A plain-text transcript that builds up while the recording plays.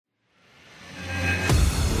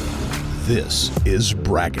This is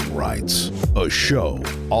Bragging Rights, a show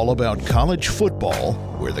all about college football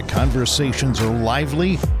where the conversations are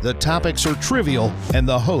lively, the topics are trivial, and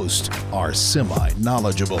the hosts are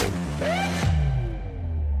semi-knowledgeable.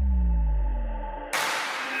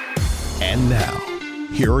 And now,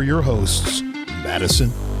 here are your hosts,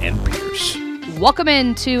 Madison and Pierce. Welcome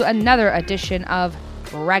into another edition of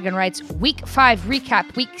Bragging Rights Week 5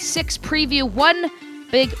 recap, Week 6 preview, one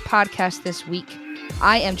big podcast this week.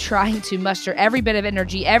 I am trying to muster every bit of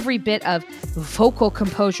energy, every bit of vocal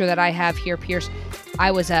composure that I have here, Pierce. I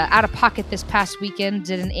was out of pocket this past weekend,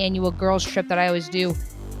 did an annual girls trip that I always do,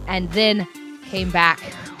 and then came back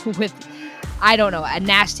with, I don't know, a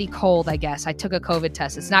nasty cold, I guess. I took a COVID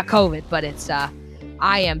test. It's not COVID, but it's, I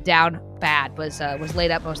am down bad. Was laid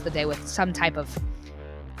up most of the day with some type of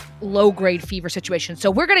low-grade fever situation. So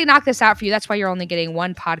we're going to knock this out for you. That's why you're only getting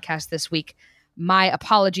one podcast this week. My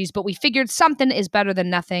apologies, but we figured something is better than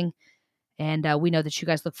nothing, and we know that you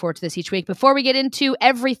guys look forward to this each week. Before we get into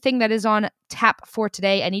everything that is on tap for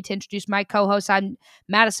today, I need to introduce my co-host. I'm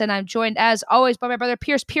Madison. I'm joined, as always, by my brother,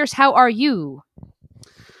 Pierce. Pierce, how are you?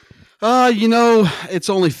 It's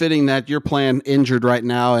only fitting that you're playing injured right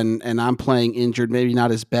now, and I'm playing injured, maybe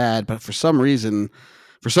not as bad, but for some reason,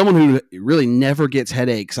 for someone who really never gets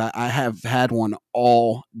headaches, I have had one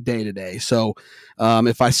all day today. So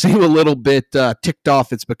if I seem a little bit ticked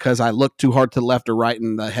off, it's because I look too hard to the left or right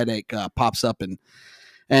and the headache pops up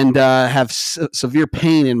and have severe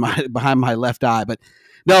pain behind my left eye. But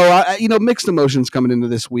no, mixed emotions coming into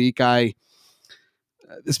this week.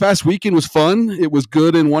 This past weekend was fun. It was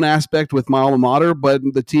good in one aspect with my alma mater, but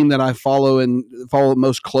the team that I follow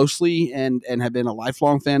most closely and have been a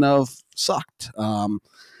lifelong fan of sucked.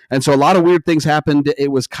 And so a lot of weird things happened.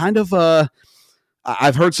 It was kind of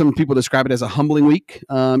I've heard some people describe it as a humbling week.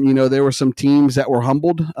 There were some teams that were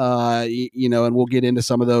humbled, and we'll get into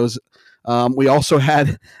some of those. We also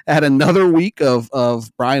had another week of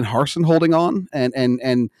Brian Harsin holding on,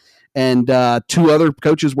 and two other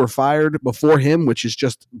coaches were fired before him, which is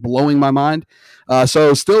just blowing my mind.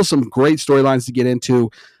 So still some great storylines to get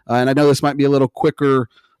into. And I know this might be a little quicker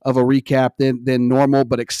of a recap than normal,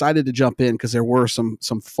 but excited to jump in because there were some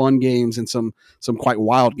fun games and some quite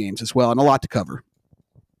wild games as well, and a lot to cover.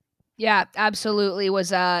 Yeah, absolutely.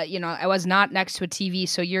 I was not next to a TV,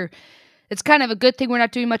 so it's kind of a good thing we're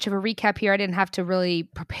not doing much of a recap here. I didn't have to really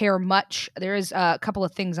prepare much. There is a couple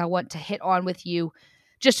of things I want to hit on with you,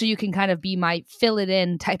 just so you can kind of be my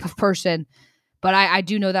fill-it-in type of person. But I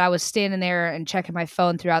do know that I was standing there and checking my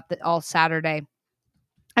phone throughout all Saturday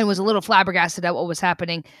and was a little flabbergasted at what was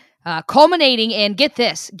happening, culminating in, get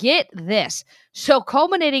this. So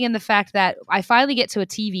culminating in the fact that I finally get to a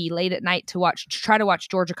TV late at night to try to watch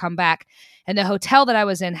Georgia come back, and the hotel that I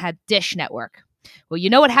was in had Dish Network. Well, you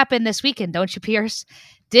know what happened this weekend, don't you, Pierce?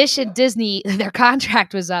 Dish and Disney, their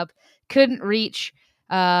contract was up, couldn't reach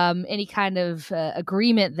any kind of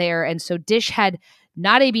agreement there. And so Dish had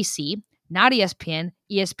not ABC, not ESPN,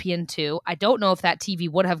 ESPN2. I don't know if that TV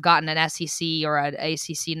would have gotten an SEC or an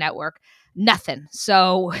ACC network. Nothing.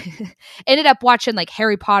 So ended up watching like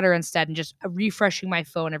Harry Potter instead and just refreshing my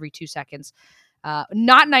phone every 2 seconds.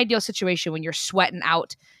 Not an ideal situation when you're sweating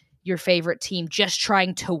out your favorite team just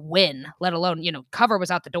trying to win, let alone, cover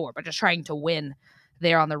was out the door, but just trying to win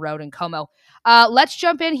there on the road in Como. Let's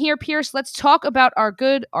jump in here, Pierce. Let's talk about our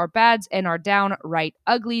good, our bads, and our downright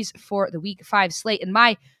uglies for the Week 5 slate. And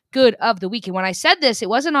my good of the week. And when I said this, it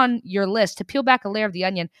wasn't on your list. To peel back a layer of the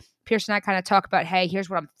onion, Pierce and I kind of talk about, hey, here's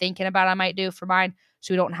what I'm thinking about I might do for mine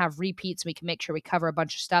so we don't have repeats and we can make sure we cover a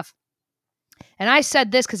bunch of stuff. And I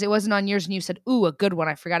said this because it wasn't on yours and you said, ooh, a good one.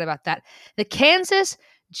 I forgot about that. The Kansas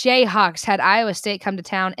Jayhawks had Iowa State come to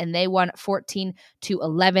town and they won 14-11.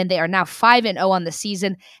 They are now 5-0 on the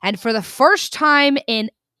season. And for the first time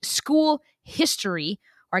in school history,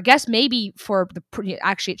 or I guess maybe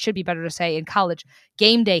actually it should be better to say in college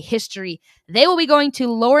game day history, they will be going to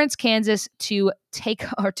Lawrence, Kansas to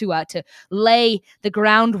lay the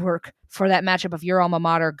groundwork for that matchup of your alma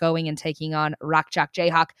mater going and taking on Rock Chalk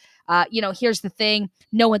Jayhawk. Here's the thing.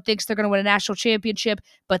 No one thinks they're going to win a national championship,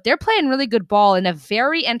 but they're playing really good ball in a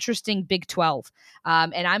very interesting Big 12.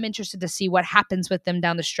 And I'm interested to see what happens with them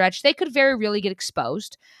down the stretch. They could very really get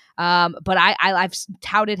exposed. But I've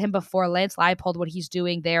touted him before. Lance Leipold, what he's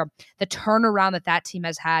doing there, the turnaround that team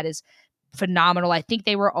has had is phenomenal. I think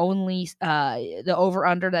they were only the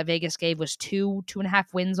over-under that Vegas gave was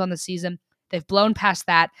 2.5 wins on the season. They've blown past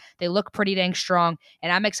that. They look pretty dang strong,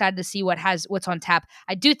 and I'm excited to see what's on tap.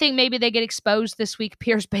 I do think maybe they get exposed this week,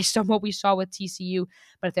 Pierce, based on what we saw with TCU.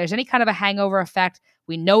 But if there's any kind of a hangover effect,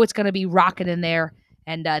 we know it's going to be rocking in there,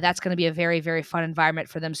 and that's going to be a very, very fun environment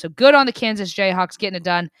for them. So good on the Kansas Jayhawks getting it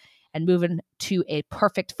done. and moving to a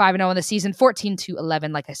perfect 5-0 in the season,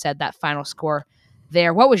 14-11. Like I said, that final score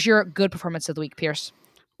there. What was your good performance of the week, Pierce?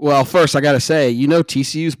 Well, first I got to say,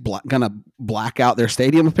 TCU's going to black out their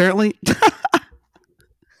stadium apparently.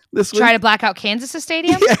 This week. Try to black out Kansas'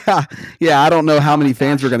 stadium? Yeah. I don't know how many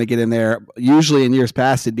fans were going to get in there. Usually in years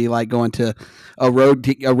past, it'd be like going to a road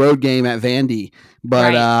game at Vandy.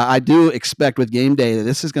 But I do expect with game day that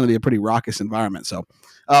this is going to be a pretty raucous environment. So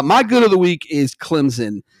my good of the week is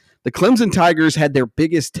Clemson. The Clemson Tigers had their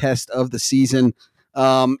biggest test of the season.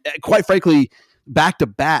 Quite frankly,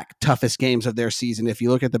 back-to-back toughest games of their season. If you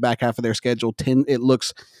look at the back half of their schedule, it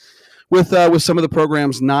looks – with some of the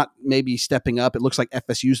programs not maybe stepping up, it looks like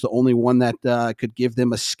FSU's the only one that could give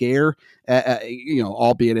them a scare.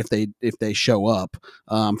 Albeit if they show up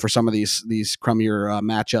for some of these crummier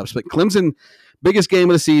matchups. But Clemson, biggest game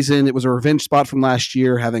of the season. It was a revenge spot from last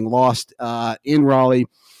year, having lost in Raleigh.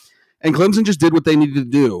 And Clemson just did what they needed to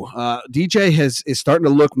do. DJ is starting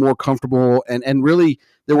to look more comfortable, and really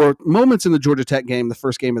there were moments in the Georgia Tech game, the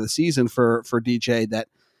first game of the season for DJ, that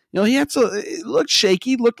it looked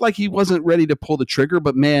shaky, looked like he wasn't ready to pull the trigger,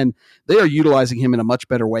 but man, they are utilizing him in a much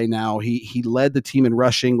better way now. He led the team in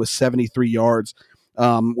rushing with 73 yards.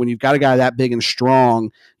 When you've got a guy that big and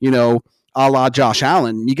strong, a la Josh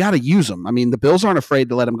Allen, you got to use him. I mean, the Bills aren't afraid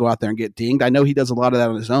to let him go out there and get dinged. I know he does a lot of that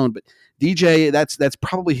on his own, but DJ, that's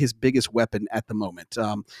probably his biggest weapon at the moment.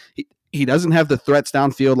 He doesn't have the threats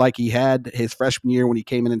downfield like he had his freshman year when he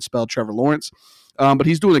came in and spelled Trevor Lawrence. But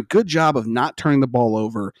he's doing a good job of not turning the ball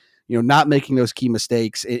over, not making those key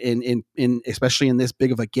mistakes in especially in this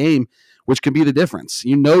big of a game, which can be the difference.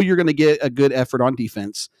 You're going to get a good effort on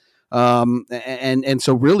defense. And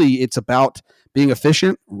so really it's about being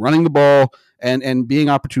efficient, running the ball, and being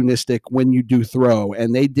opportunistic when you do throw.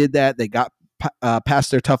 And they did that. They got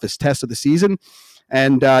past their toughest test of the season.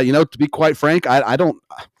 And, to be quite frank, I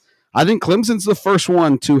think Clemson's the first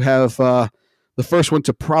one to have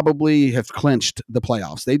probably have clinched the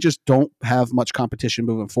playoffs. They just don't have much competition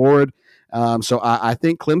moving forward. So I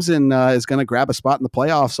think Clemson is going to grab a spot in the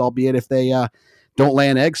playoffs, albeit if they don't lay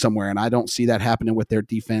an egg somewhere. And I don't see that happening with their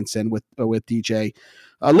defense and with DJ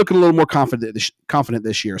looking a little more confident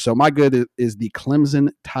this year. So my good is the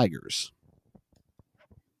Clemson Tigers.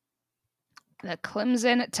 The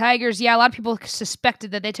Clemson Tigers. Yeah, a lot of people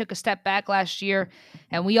suspected that they took a step back last year,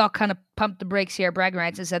 and we all kind of pumped the brakes here at Bragging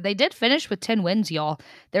Rights and said they did finish with 10 wins, y'all.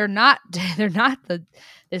 They're not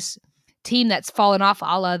this team that's fallen off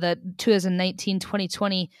a la the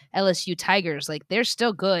 2019-2020 LSU Tigers. Like, they're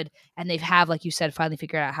still good, and they have, like you said, finally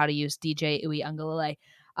figured out how to use DJ Uiagalelei.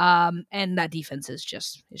 And that defense is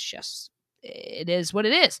just it is what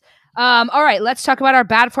it is. All right, let's talk about our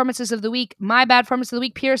bad performances of the week. My bad performance of the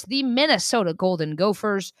week, Pierce, the Minnesota Golden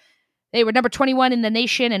Gophers. They were number 21 in the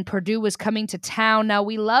nation, and Purdue was coming to town. Now,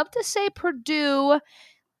 we love to say Purdue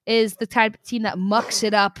is the type of team that mucks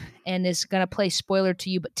it up and is going to play spoiler to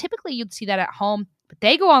you, but typically you'd see that at home. But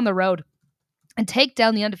they go on the road and take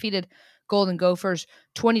down the undefeated Golden Gophers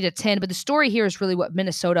 20-10. But the story here is really what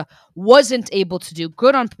Minnesota wasn't able to do.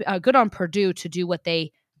 Good on Purdue to do what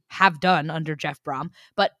they have done under Jeff Brom,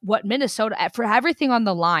 but what Minnesota, for everything on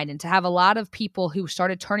the line, and to have a lot of people who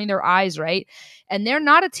started turning their eyes, right? And they're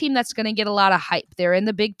not a team that's going to get a lot of hype. They're in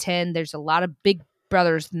the Big Ten. There's a lot of big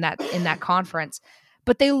brothers in that conference,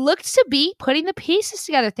 but they looked to be putting the pieces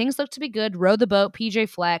together. Things looked to be good. Rode the boat. PJ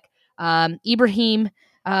Fleck, Ibrahim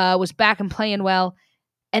was back and playing well,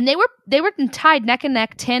 and they were tied neck and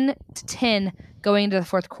neck, 10-10 going into the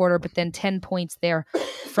fourth quarter, but then 10 points there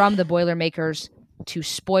from the Boilermakers to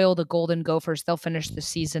spoil the Golden Gophers. They'll finish the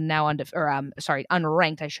season now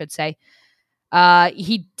unranked, I should say.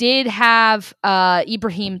 He did have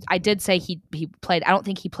Ibrahim. I did say he played. I don't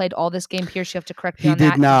think he played all this game. Pierce, you have to correct me on that.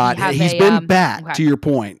 He did not. He's been back, okay. To your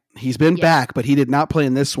point. He's been back, but he did not play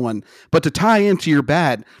in this one. But to tie into your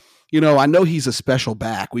bad, I know he's a special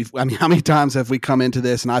back. How many times have we come into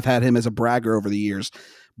this, and I've had him as a bragger over the years,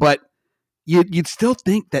 but you'd still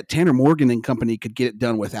think that Tanner Morgan and company could get it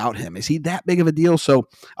done without him. Is he that big of a deal? So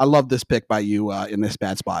I love this pick by you in this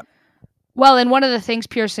bad spot. Well, and one of the things,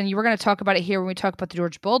 Pearson, you were going to talk about it here when we talk about the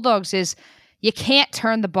Georgia Bulldogs is you can't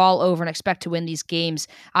turn the ball over and expect to win these games.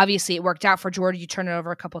 Obviously, it worked out for Georgia. You turn it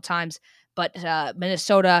over a couple of times, but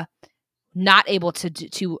Minnesota not able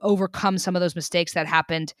to overcome some of those mistakes that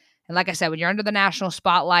happened. And like I said, when you're under the national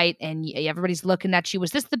spotlight and everybody's looking at you,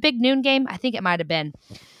 was this the big noon game? I think it might have been.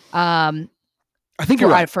 I think you're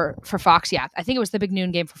right. For Fox, yeah. I think it was the big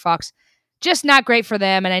noon game for Fox. Just not great for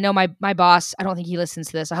them. And I know my boss, I don't think he listens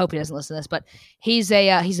to this. I hope he doesn't listen to this, but he's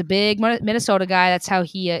a big Minnesota guy. That's how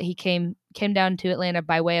he came down to Atlanta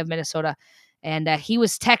by way of Minnesota. And he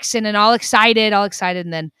was texting and all excited.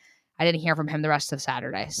 And then I didn't hear from him the rest of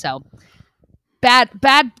Saturday. So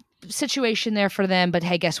bad situation there for them. But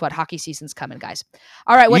hey, guess what? Hockey season's coming, guys.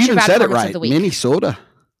 All right, what's You your even bad said it performance right. of the week? Minnesota.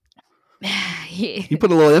 You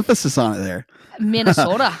put a little emphasis on it there.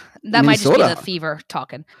 Minnesota. That might just be the fever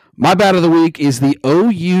talking. My bad of the week is the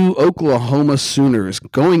OU Oklahoma Sooners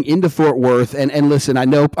going into Fort Worth. And listen, I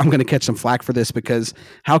know I'm going to catch some flack for this because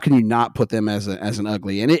how can you not put them as an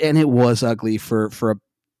ugly? And it was ugly for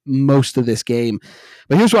most of this game.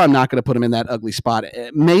 But here's why I'm not going to put them in that ugly spot,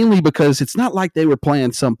 mainly because it's not like they were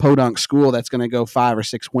playing some podunk school that's going to go 5 or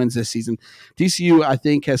 6 wins this season. TCU, I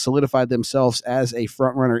think, has solidified themselves as a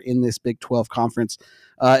front runner in this Big 12 conference,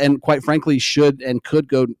 and quite frankly should and could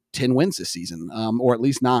go 10 wins this season, or at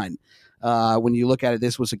least 9. When you look at it,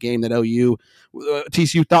 this was a game that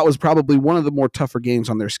TCU thought was probably one of the more tougher games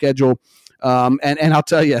on their schedule. And I'll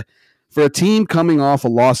tell you, for a team coming off a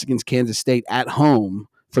loss against Kansas State at home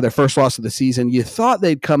for their first loss of the season, you thought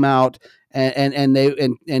they'd come out and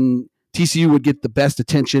TCU would get the best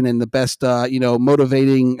attention and the best motivated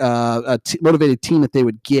team that they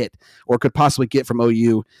would get or could possibly get from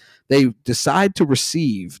OU. They decide to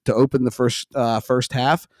receive to open the first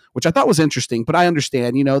half, which I thought was interesting. But I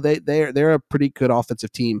understand, they're a pretty good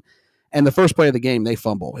offensive team. And the first play of the game, they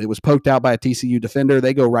fumble. It was poked out by a TCU defender.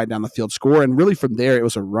 They go right down the field, score. And really from there, it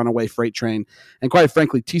was a runaway freight train. And quite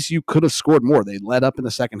frankly, TCU could have scored more. They led up in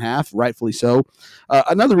the second half, rightfully so.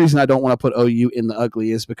 Another reason I don't want to put OU in the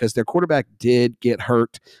ugly is because their quarterback did get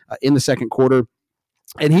hurt in the second quarter.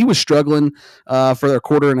 And he was struggling for a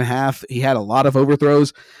quarter and a half. He had a lot of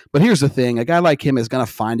overthrows. But here's the thing. A guy like him is going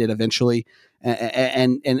to find it eventually.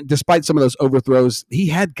 And despite some of those overthrows, he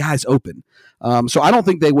had guys open. So I don't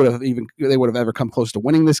think they would have ever come close to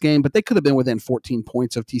winning this game, but they could have been within 14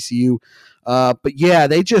 points of TCU. But yeah,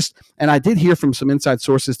 and I did hear from some inside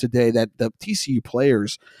sources today that the TCU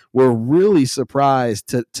players were really surprised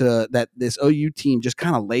to that this OU team just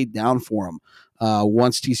kind of laid down for them.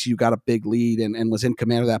 Once TCU got a big lead and was in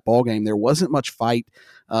command of that ball game, there wasn't much fight.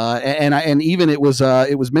 And even it was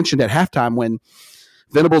mentioned at halftime when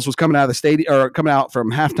Venables was coming out of the stadium or coming out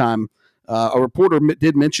from halftime. A reporter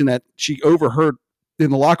did mention that she overheard in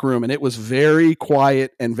the locker room, and it was very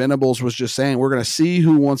quiet. And Venables was just saying, "We're going to see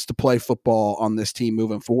who wants to play football on this team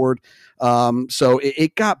moving forward." So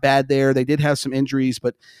it got bad there. They did have some injuries,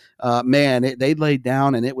 but they laid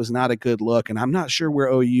down, and it was not a good look. And I'm not sure where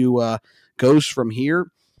OU goes from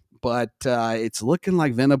here, but it's looking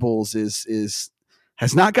like Venables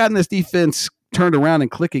has not gotten this defense turned around and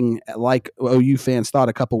clicking like OU fans thought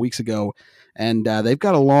a couple weeks ago. And they've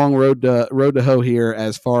got a long road to hoe here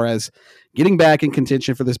as far as getting back in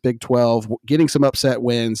contention for this Big 12, getting some upset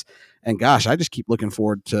wins. And gosh, I just keep looking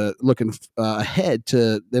ahead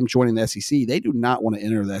to them joining the SEC. They do not want to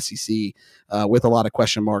enter the SEC with a lot of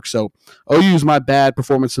question marks. So OU's my bad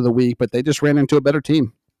performance of the week, but they just ran into a better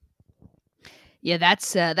team. Yeah,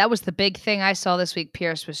 that was the big thing I saw this week,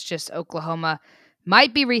 Pierce, was just Oklahoma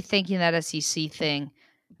might be rethinking that SEC thing.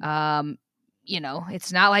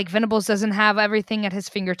 It's not like Venables doesn't have everything at his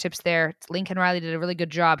fingertips there. Lincoln Riley did a really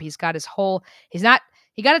good job. He got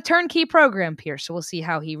a turnkey program, Pierce. So we'll see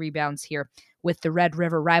how he rebounds here with the Red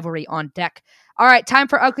River rivalry on deck. All right, time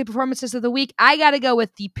for ugly performances of the week. I got to go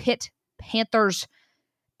with the Pitt Panthers.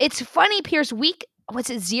 It's funny, Pierce, was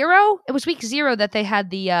it 0? It was week 0 that they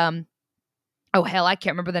had the, I can't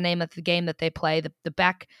remember the name of the game that they play,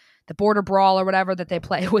 the border brawl or whatever that they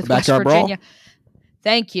play with West Virginia. Brawl?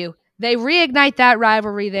 Thank you. They reignite that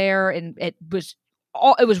rivalry there, and it was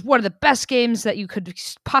one of the best games that you could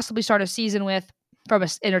possibly start a season with from an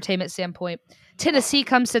entertainment standpoint. Tennessee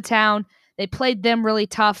comes to town. They played them really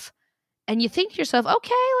tough, and you think to yourself,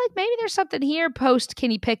 okay, like maybe there's something here post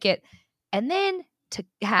Kenny Pickett. And then to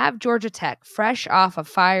have Georgia Tech, fresh off of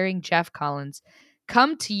firing Jeff Collins,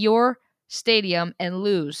 come to your stadium and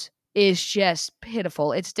lose is just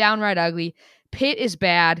pitiful. It's downright ugly. Pitt is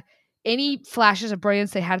bad. Any flashes of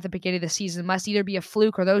brilliance they had at the beginning of the season must either be a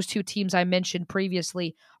fluke or those two teams I mentioned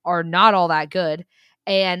previously are not all that good.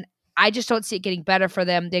 And I just don't see it getting better for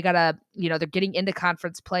them. They gotta, they're getting into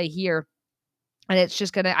conference play here. And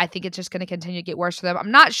I think it's just gonna continue to get worse for them. I'm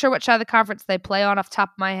not sure what side of the conference they play on off the top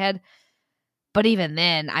of my head. But even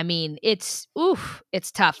then, I mean, it's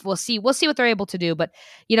tough. We'll see what they're able to do. But,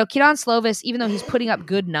 Keaton Slovis, even though he's putting up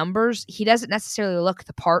good numbers, he doesn't necessarily look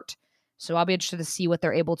the part. So I'll be interested to see what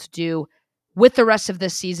they're able to do with the rest of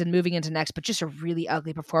this season moving into next. But just a really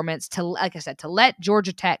ugly performance like I said, to let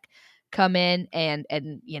Georgia Tech come in and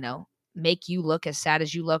make you look as sad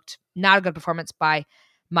as you looked. Not a good performance by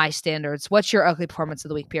my standards. What's your ugly performance of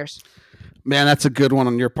the week, Pierce? Man, that's a good one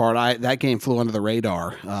on your part. That game flew under the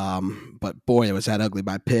radar, but boy, it was that ugly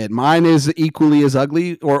by Pitt. Mine is equally as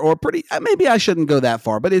ugly, or pretty. Maybe I shouldn't go that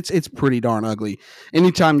far, but it's pretty darn ugly.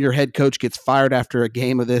 Anytime your head coach gets fired after a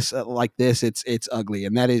game of this like this, it's ugly,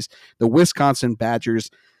 and that is the Wisconsin Badgers.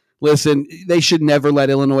 Listen, they should never let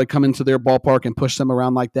Illinois come into their ballpark and push them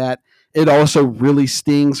around like that. It also really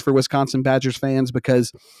stings for Wisconsin Badgers fans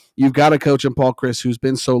because you've got a coach in Paul Chryst who's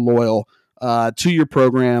been so loyal to your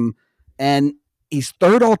program. And he's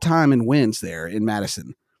third all time in wins there in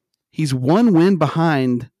Madison. He's one win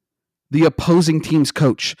behind the opposing team's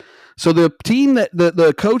coach. So the team that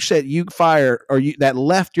the coach that you fire or that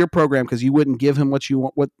left your program because you wouldn't give him what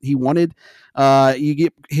he wanted, you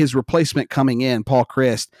get his replacement coming in, Paul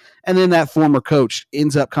Chryst, and then that former coach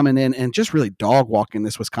ends up coming in and just really dog walking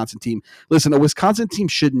this Wisconsin team. Listen, a Wisconsin team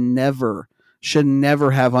should never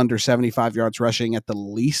have under 75 yards rushing at the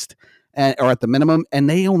least. Or at the minimum, and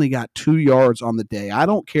they only got 2 yards on the day. I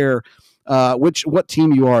don't care what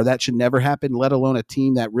team you are, that should never happen, let alone a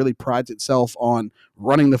team that really prides itself on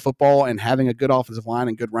running the football and having a good offensive line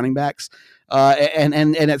and good running backs.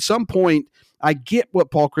 And at some point, I get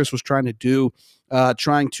what Paul Chryst was trying to do,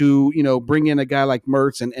 trying to bring in a guy like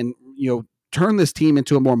Mertz and turn this team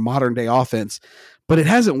into a more modern day offense. But it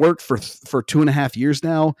hasn't worked for 2.5 years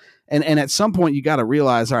now. And at some point, you got to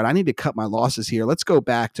realize, all right, I need to cut my losses here. Let's go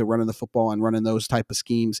back to running the football and running those type of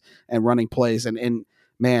schemes and running plays. And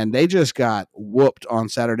man, they just got whooped on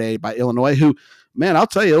Saturday by Illinois, who, man, I'll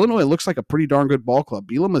tell you, Illinois looks like a pretty darn good ball club.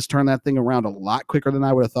 Bielema has turned that thing around a lot quicker than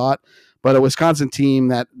I would have thought. But a Wisconsin team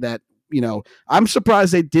that I'm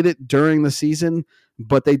surprised they did it during the season.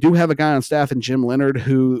 But they do have a guy on staff in Jim Leonard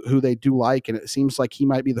who they do like, and it seems like he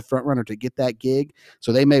might be the front runner to get that gig.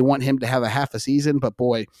 So they may want him to have a half a season. But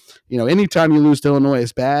boy, anytime you lose to Illinois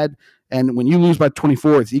is bad. And when you lose by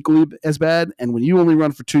 24, it's equally as bad. And when you only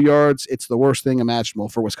run for 2 yards, it's the worst thing imaginable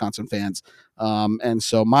for Wisconsin fans. And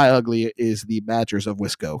so my ugly is the Badgers of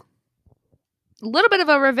Wisco. A little bit of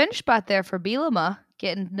a revenge spot there for Bielema,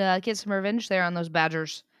 getting some revenge there on those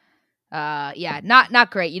Badgers.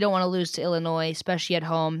 Not great. You don't want to lose to Illinois, especially at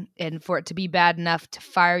home, and for it to be bad enough to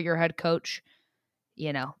fire your head coach,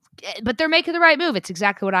 but they're making the right move. It's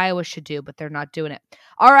exactly what Iowa should do, but they're not doing it.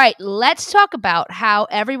 All right, let's talk about how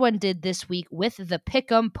everyone did this week with the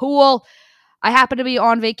Pick'em pool. I happened to be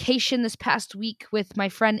on vacation this past week with my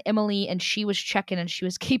friend Emily, and she was checking and she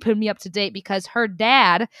was keeping me up to date because her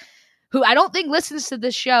dad, who I don't think listens to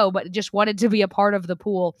this show, but just wanted to be a part of the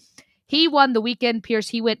pool, he won the weekend, Pierce.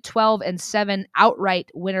 He went 12-7,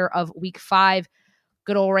 outright winner of week 5.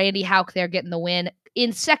 Good old Randy Houck there getting the win.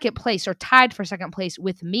 In second place, or tied for second place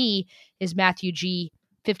with me, is Matthew G,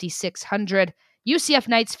 5,600. UCF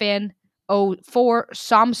Knights fan, 04,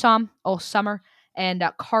 Som, Summer, and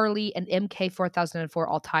Carly and MK 4004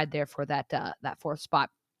 all tied there for that fourth spot.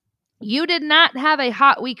 You did not have a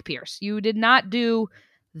hot week, Pierce. You did not do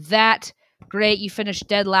that great. You finished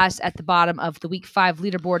dead last at the bottom of the week 5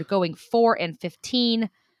 leaderboard, going 4-15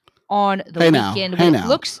 on the weekend.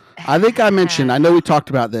 I think I mentioned, I know we talked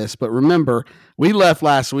about this, but remember, we left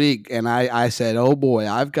last week and I said, oh boy,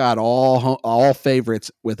 I've got all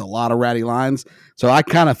favorites with a lot of ratty lines. So I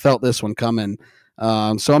kind of felt this one coming.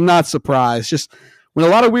 So I'm not surprised. Just when a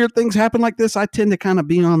lot of weird things happen like this, I tend to kind of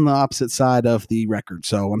be on the opposite side of the record.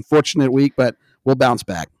 So unfortunate week, but we'll bounce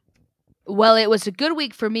back. Well, it was a good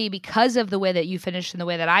week for me because of the way that you finished and the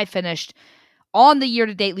way that I finished. On the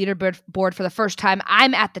year-to-date leaderboard for the first time,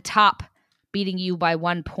 I'm at the top, beating you by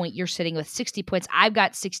 1 point. You're sitting with 60 points. I've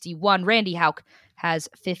got 61. Randy Houck has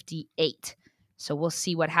 58. So we'll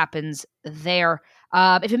see what happens there.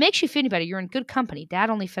 If it makes you feel any better, you're in good company.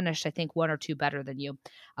 Dad only finished, I think, 1 or 2 better than you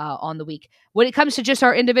on the week. When it comes to just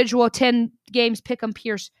our individual 10 games, Pick'em,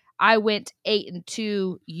 Pierce, I went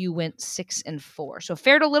 8-2. You went 6-4. So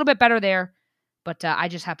fared a little bit better there, but I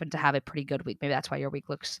just happened to have a pretty good week. Maybe that's why your week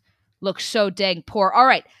looks so dang poor. All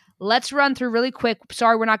right, let's run through really quick.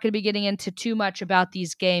 Sorry, we're not going to be getting into too much about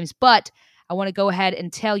these games, but I want to go ahead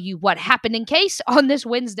and tell you what happened in case on this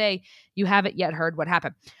Wednesday you haven't yet heard what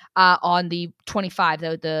happened on the 25,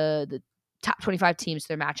 the top 25 teams,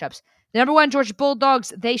 their matchups. The number 1 Georgia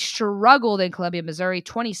Bulldogs, they struggled in Columbia, Missouri,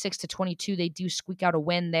 26-22. They do squeak out a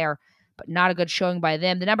win there, but not a good showing by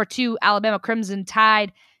them. The number 2 Alabama Crimson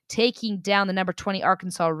Tide, taking down the number 20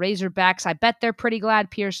 Arkansas Razorbacks. I bet they're pretty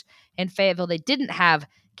glad, Pierce and Fayetteville, they didn't have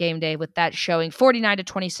game day with that showing.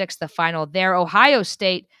 49-26, the final there. Ohio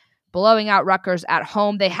State blowing out Rutgers at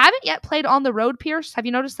home. They haven't yet played on the road, Pierce. Have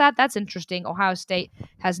you noticed that? That's interesting. Ohio State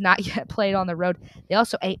has not yet played on the road. They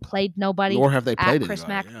also ain't played nobody. Nor have they played Chris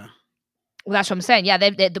Mack. Yeah. Well, that's what I'm saying. Yeah,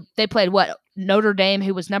 they played what? Notre Dame,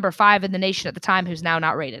 who was number 5 in the nation at the time, who's now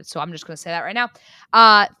not rated. So I'm just going to say that right now.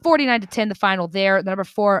 49-10, the final there. The number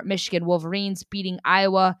 4 Michigan Wolverines beating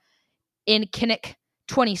Iowa in Kinnick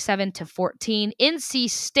 27-14. NC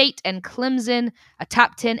State and Clemson, a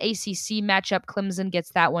top 10 ACC matchup. Clemson gets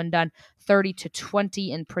that one done 30-20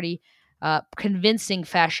 in pretty convincing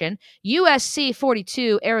fashion. USC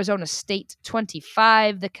 42, Arizona State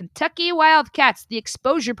 25. The Kentucky Wildcats, the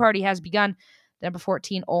exposure party has begun. The number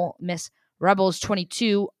 14 Ole Miss Rebels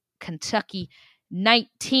 22, Kentucky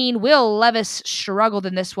 19. Will Levis struggled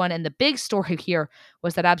in this one, and the big story here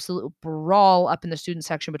was that absolute brawl up in the student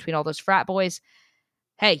section between all those frat boys.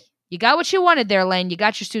 Hey, you got what you wanted there, Lane. You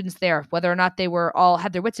got your students there. Whether or not they were all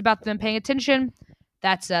had their wits about them paying attention,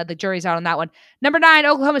 that's the jury's out on that one. Number 9,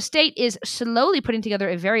 Oklahoma State is slowly putting together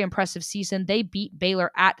a very impressive season. They beat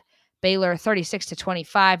Baylor at Baylor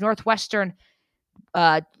 36-25. Northwestern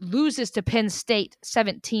loses to Penn State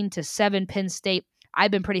 17-7. Penn State,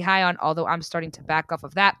 I've been pretty high on, although I'm starting to back off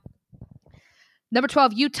of that. Number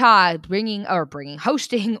 12, Utah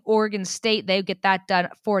hosting Oregon State. They get that done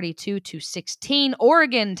 42-16.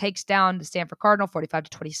 Oregon takes down the Stanford Cardinal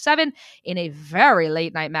 45-27 in a very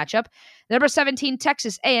late night matchup. Number 17,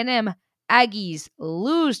 Texas A&M Aggies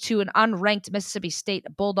lose to an unranked Mississippi State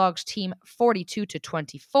Bulldogs team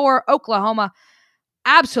 42-24. Oklahoma,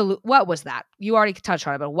 what was that? You already touched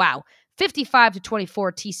on it, but wow. 55-24,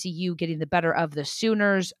 TCU getting the better of the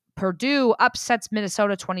Sooners. Purdue upsets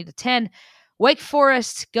Minnesota 20-10. Wake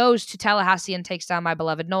Forest goes to Tallahassee and takes down my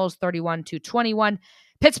beloved Noles 31-21.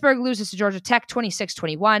 Pittsburgh loses to Georgia Tech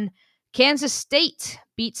 26-21. Kansas State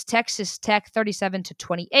beats Texas Tech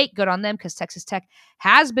 37-28. Good on them, because Texas Tech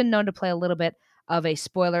has been known to play a little bit of a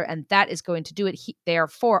spoiler, and that is going to do it there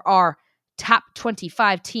for our top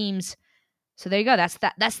 25 teams. So there you go. That's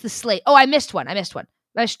the slate. Oh, I missed one.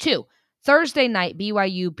 There's 2. Thursday night,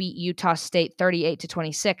 BYU beat Utah State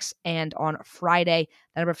 38-26. And on Friday,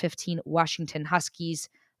 the number 15 Washington Huskies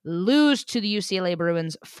lose to the UCLA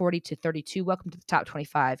Bruins 40-32. Welcome to the top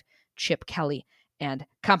 25, Chip Kelly and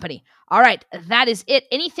company. All right, that is it.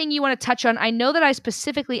 Anything you want to touch on? I know that I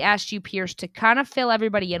specifically asked you, Pierce, to kind of fill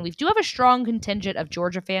everybody in. We do have a strong contingent of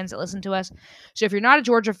Georgia fans that listen to us. So if you're not a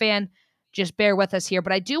Georgia fan, just bear with us here.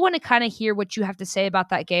 But I do want to kind of hear what you have to say about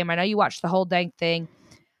that game. I know you watched the whole dang thing.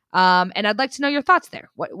 And I'd like to know your thoughts there.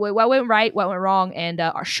 What went right? What went wrong? And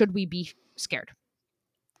should we be scared?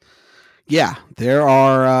 Yeah, there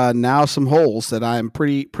are now some holes that I'm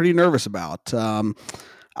pretty nervous about.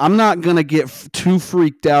 I'm not going to get too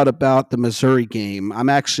freaked out about the Missouri game. I'm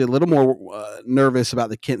actually a little more nervous about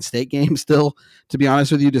the Kent State game still, to be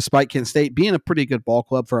honest with you, despite Kent State being a pretty good ball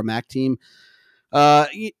club for a MAC team.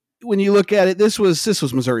 When you look at it, this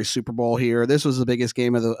was Missouri's Super Bowl here. This was the biggest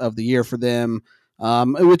game of the year for them.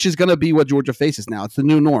 Which is going to be what Georgia faces now. It's the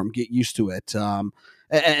new norm. Get used to it.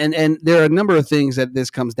 And there are a number of things that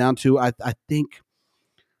this comes down to. I think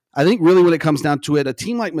really when it comes down to it, a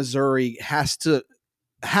team like Missouri has to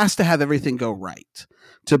have everything go right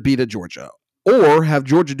to beat a Georgia, or have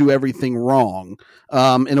Georgia do everything wrong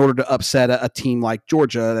in order to upset a team like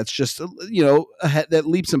Georgia that's just that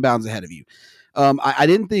leaps and bounds ahead of you. I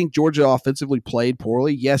didn't think Georgia offensively played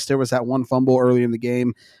poorly. Yes, there was that one fumble early in the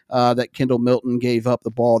game that Kendall Milton gave up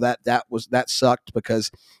the ball. That sucked,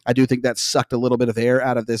 because I do think that sucked a little bit of air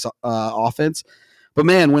out of this offense. But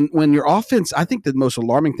man, when your offense, I think the most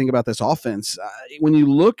alarming thing about this offense, when you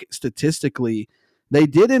look statistically, they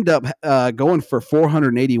did end up going for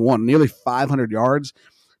 481, nearly 500 yards.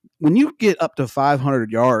 When you get up to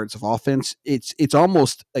 500 yards of offense, it's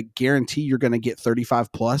almost a guarantee you're going to get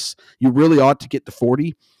 35 plus. You really ought to get to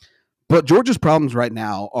 40. But Georgia's problems right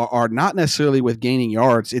now are not necessarily with gaining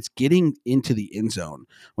yards. It's getting into the end zone.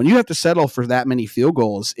 When you have to settle for that many field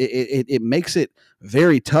goals, it makes it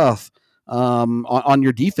very tough on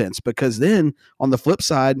your defense, because then on the flip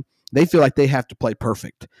side, they feel like they have to play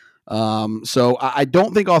perfect. So I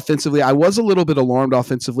don't think offensively, I was a little bit alarmed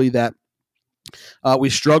offensively that we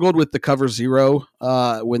struggled with the cover zero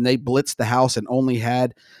when they blitzed the house and only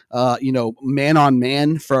had, man on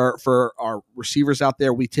man for our receivers out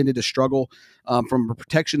there. We tended to struggle from a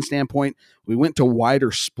protection standpoint. We went to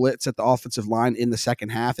wider splits at the offensive line in the second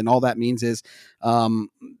half, and all that means is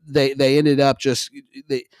they ended up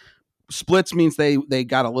splits means they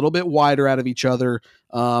got a little bit wider out of each other.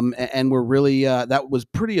 And we're really that was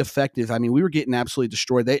pretty effective. I mean, we were getting absolutely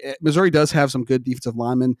destroyed. Missouri does have some good defensive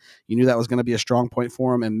linemen. You knew that was going to be a strong point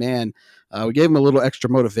for them, and man, we gave them a little extra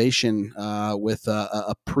motivation with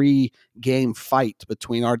a pre-game fight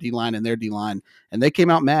between our D-line and their D-line, and they came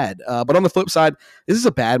out mad. But on the flip side, this is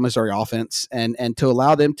a bad Missouri offense, and to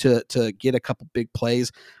allow them to get a couple big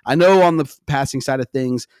plays. I know on the passing side of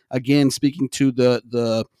things, again, speaking to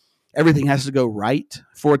the everything has to go right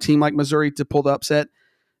for a team like Missouri to pull the upset.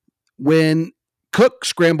 When Cook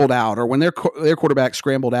scrambled out, or when their quarterback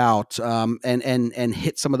scrambled out and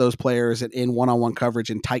hit some of those players in one-on-one coverage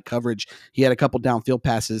and tight coverage, he had a couple downfield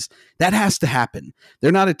passes. That has to happen.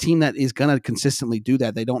 They're not a team that is going to consistently do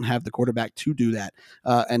that. They don't have the quarterback to do that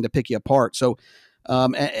and to pick you apart. So,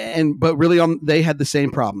 but really, they had the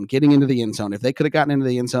same problem getting into the end zone. If they could have gotten into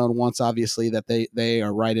the end zone once, obviously that they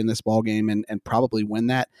are right in this ball game and probably win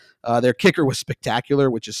that. Their kicker was spectacular,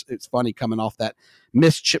 which is it's funny coming off that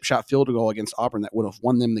missed chip shot field goal against Auburn that would have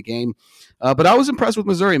won them the game. But I was impressed with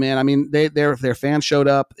Missouri, man. I mean, their fans showed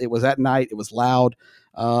up. It was at night. It was loud.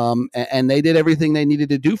 And they did everything they needed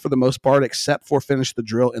to do for the most part, except for finish the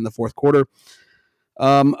drill in the fourth quarter.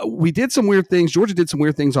 We did some weird things. Georgia did some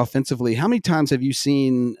weird things offensively. How many times have you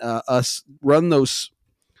seen us run those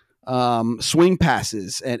swing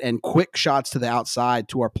passes and quick shots to the outside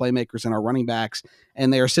to our playmakers and our running backs,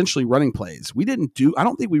 and they're essentially running plays? I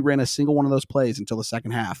don't think we ran a single one of those plays until the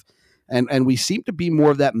second half. And we seem to be more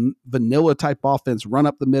of that vanilla type offense, run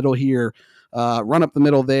up the middle here, run up the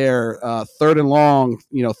middle there, third and long,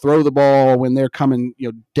 throw the ball when they're coming,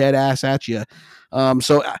 dead ass at you.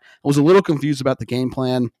 So I was a little confused about the game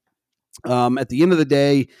plan. At the end of the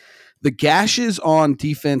day, the gashes on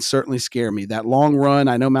defense certainly scare me. That long run,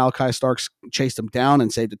 I know Malachi Starks chased him down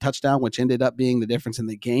and saved a touchdown, which ended up being the difference in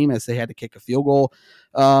the game as they had to kick a field goal.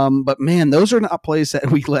 But man, those are not plays that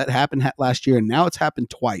we let happen last year, and now it's happened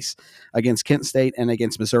twice against Kent State and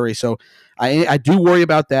against Missouri. So I do worry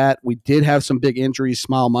about that. We did have some big injuries.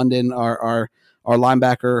 Smile Munden, our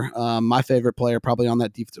linebacker, my favorite player probably on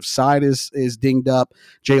that defensive side, is dinged up.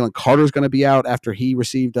 Jalen Carter's going to be out after he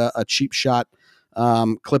received a cheap shot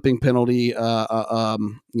clipping penalty, first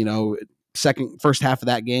half of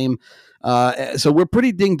that game. So we're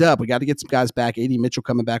pretty dinged up. We got to get some guys back. A.D. Mitchell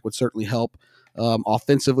coming back would certainly help.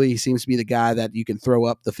 Offensively, he seems to be the guy that you can throw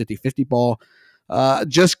up the 50-50 ball.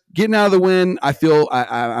 Just getting out of the win, I feel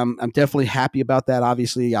I'm definitely happy about that.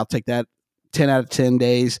 Obviously, I'll take that 10 out of 10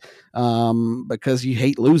 days because you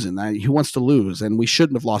hate losing. Who wants to lose? And we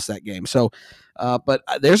shouldn't have lost that game. So, but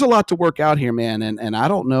there's a lot to work out here, man. And I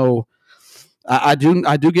don't know. I do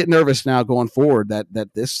get nervous now going forward that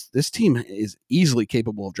this team is easily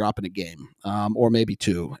capable of dropping a game or maybe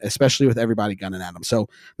two, especially with everybody gunning at them. So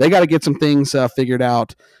they got to get some things figured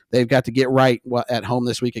out. They've got to get right at home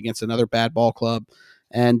this week against another bad ball club.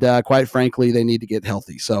 And quite frankly, they need to get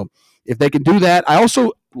healthy. So if they can do that,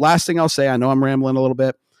 last thing I'll say, I know I'm rambling a little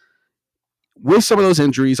bit, with some of those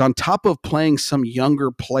injuries on top of playing some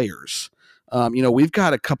younger players, we've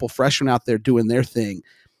got a couple freshmen out there doing their thing.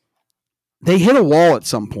 They hit a wall at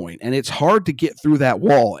some point, and it's hard to get through that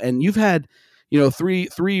wall. And you've had, three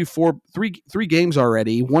games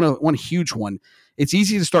already, one huge one. It's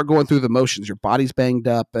easy to start going through the motions. Your body's banged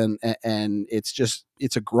up, and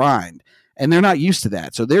it's a grind. And they're not used to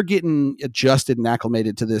that, so they're getting adjusted and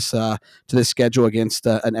acclimated to this schedule against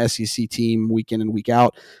an SEC team week in and week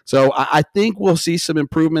out. So I think we'll see some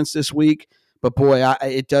improvements this week. But boy,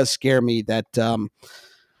 it does scare me that.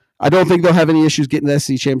 I don't think they'll have any issues getting the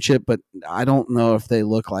SEC championship, but I don't know if they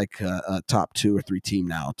look like a top 2 or 3 team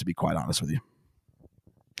now, to be quite honest with you.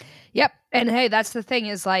 Yep. And hey, that's the thing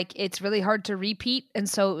is it's really hard to repeat. And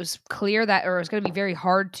so it was clear that, or it's going to be very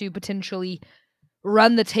hard to potentially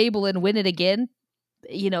run the table and win it again.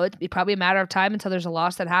 It'd be probably a matter of time until there's a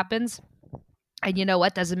loss that happens. And you know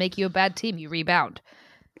what? Doesn't make you a bad team. You rebound.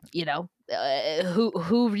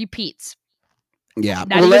 Who repeats? Yeah.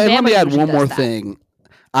 Well, let me add one more thing.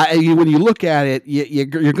 When you look at it, you're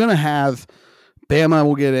going to have Bama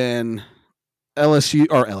will get in,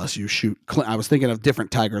 LSU. Shoot, I was thinking of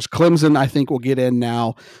different Tigers. Clemson, I think, will get in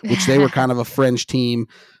now, which they were kind of a fringe team.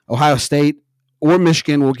 Ohio State or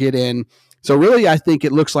Michigan will get in. So really, I think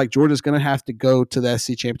it looks like Georgia's going to have to go to the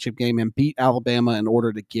SEC championship game and beat Alabama in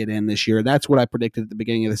order to get in this year. That's what I predicted at the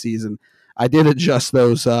beginning of the season. I did adjust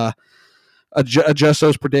those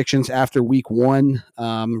predictions after week 1,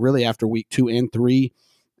 really after week 2 and 3.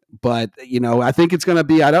 But, I think it's going to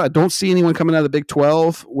be – I don't see anyone coming out of the Big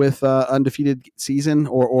 12 with undefeated season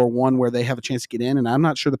or one where they have a chance to get in, and I'm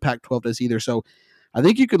not sure the Pac-12 does either. So I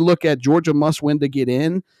think you could look at Georgia must win to get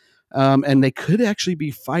in, and they could actually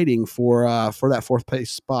be fighting for that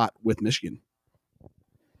fourth-place spot with Michigan.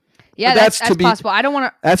 Yeah, that's possible. I don't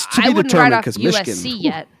want to. That's to be determined because Michigan USC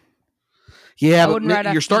yet. Yeah, but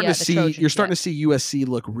you're starting to see USC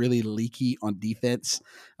look really leaky on defense.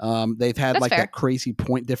 They've had that crazy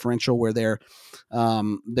point differential where they're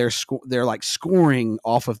like scoring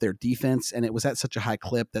off of their defense, and it was at such a high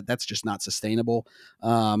clip that's just not sustainable.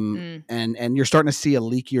 And you're starting to see a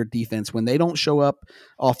leakier defense when they don't show up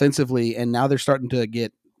offensively, and now they're starting to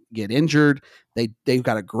get injured. They've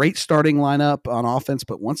got a great starting lineup on offense,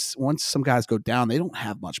 but once some guys go down, they don't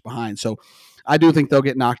have much behind. So I do think they'll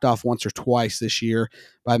get knocked off once or twice this year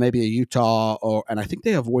by maybe a Utah, and I think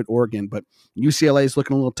they avoid Oregon, but UCLA is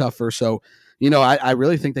looking a little tougher. So, I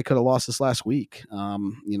really think they could have lost this last week.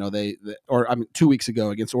 2 weeks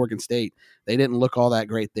ago against Oregon State, they didn't look all that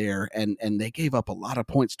great there, and they gave up a lot of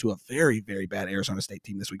points to a very, very bad Arizona State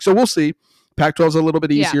team this week. So we'll see. Pac-12 is a little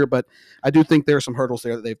bit easier, but I do think there are some hurdles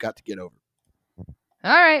there that they've got to get over.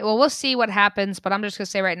 All right, well, we'll see what happens, but I'm just going to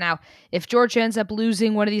say right now, if Georgia ends up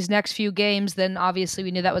losing one of these next few games, then obviously we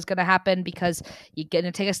knew that was going to happen because you're going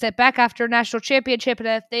to take a step back after a national championship, and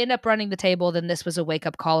if they end up running the table, then this was a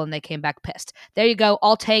wake-up call, and they came back pissed. There you go.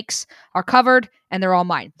 All takes are covered, and they're all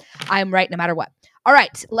mine. I am right no matter what. All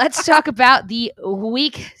right, let's talk about the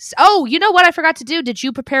week. Oh, you know what I forgot to do? Did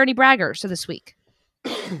you prepare any braggers for this week?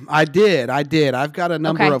 I did. I've got a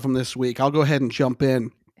number of them this week. I'll go ahead and jump in.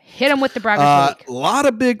 Hit them with the braggers week. A lot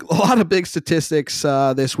of big statistics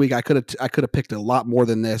this week. I could have picked a lot more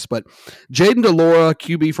than this, but Jaden DeLora,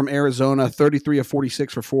 QB from Arizona, 33 of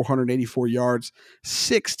 46 for 484 yards,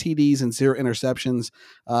 6 TDs and 0 interceptions.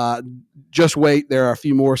 Just wait, there are a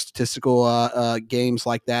few more statistical games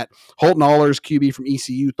like that. Holton Allers, QB from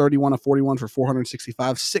ECU, 31 of 41 for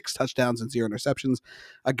 465, 6 touchdowns and 0 interceptions.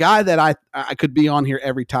 A guy that I could be on here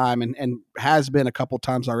every time and has been a couple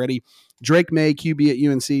times already. Drake May, QB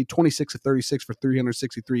at UNC, 26 of 36 for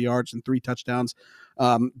 363 yards and 3 touchdowns.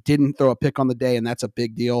 Didn't throw a pick on the day, and that's a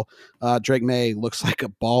big deal. Drake May looks like a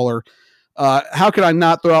baller. How could I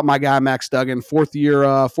not throw out my guy, Max Duggan, fourth year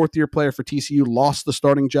player for TCU, lost the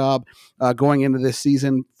starting job going into this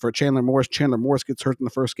season for Chandler Morris. Chandler Morris gets hurt in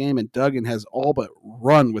the first game, and Duggan has all but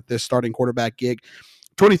run with this starting quarterback gig.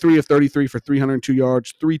 23 of 33 for 302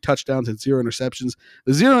 yards, 3 touchdowns and 0 interceptions.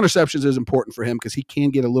 The 0 interceptions is important for him because he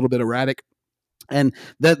can get a little bit erratic. And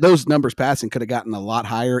those numbers passing could have gotten a lot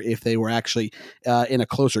higher if they were actually in a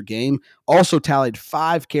closer game. Also tallied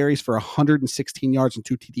 5 carries for 116 yards and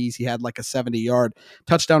 2 TDs. He had like a 70-yard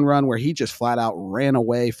touchdown run where he just flat out ran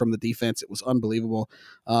away from the defense. It was unbelievable.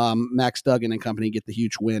 Max Duggan and company get the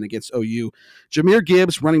huge win against OU. Jahmyr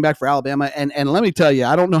Gibbs, running back for Alabama. And let me tell you,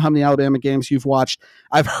 I don't know how many Alabama games you've watched.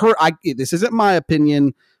 I've heard, this isn't my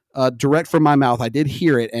opinion direct from my mouth. I did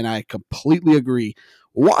hear it, and I completely agree.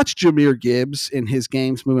 Watch Jahmyr Gibbs in his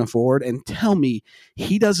games moving forward and tell me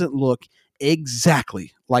he doesn't look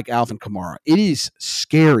exactly like Alvin Kamara. It is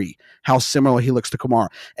scary how similar he looks to Kamara.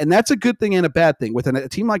 And that's a good thing and a bad thing. With a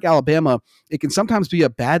team like Alabama, it can sometimes be a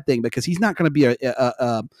bad thing because he's not going to be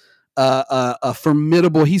a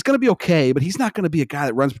formidable. He's going to be okay, but he's not going to be a guy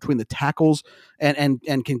that runs between the tackles and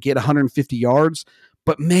can get 150 yards.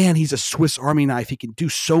 But man, he's a Swiss Army knife. He can do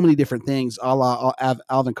so many different things, a la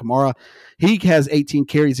Alvin Kamara. He has 18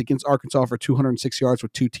 carries against Arkansas for 206 yards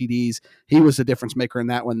with 2 TDs. He was the difference maker in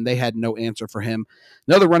that one. They had no answer for him.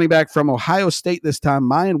 Another running back from Ohio State this time,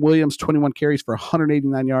 Mayan Williams, 21 carries for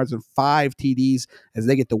 189 yards and 5 TDs as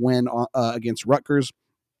they get the win against Rutgers.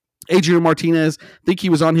 Adrian Martinez, I think he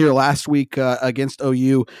was on here last week against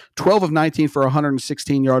OU, 12 of 19 for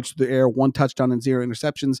 116 yards through the air, 1 touchdown and 0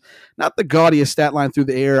 interceptions. Not the gaudiest stat line through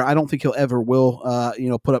the air. I don't think he'll ever will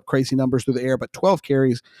put up crazy numbers through the air, but 12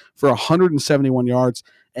 carries for 171 yards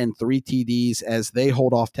and 3 TDs as they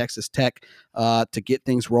hold off Texas Tech to get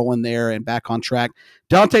things rolling there and back on track.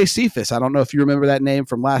 Dante Cephas, I don't know if you remember that name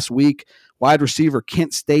from last week. Wide receiver,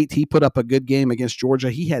 Kent State, he put up a good game against Georgia.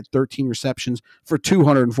 He had 13 receptions for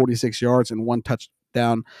 246 yards and 1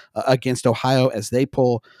 touchdown against Ohio as they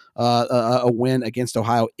pull a win against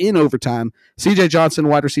Ohio in overtime. CJ Johnson,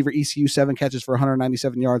 wide receiver, ECU, 7 catches for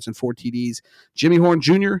 197 yards and 4 TDs. Jimmy Horn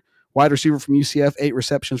Jr., wide receiver from UCF, 8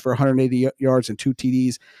 receptions for 180 yards and 2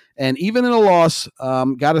 TDs. And even in a loss,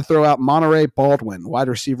 got to throw out Monterey Baldwin, wide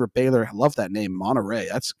receiver, Baylor. I love that name, Monterey.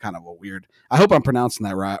 That's kind of a weird. I hope I'm pronouncing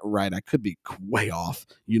that right. I could be way off.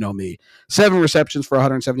 You know me. 7 receptions for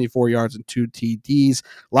 174 yards and 2 TDs.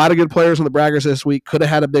 A lot of good players on the braggers this week. Could have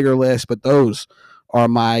had a bigger list, but those are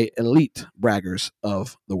my elite braggers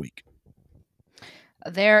of the week.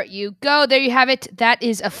 There you go. There you have it. That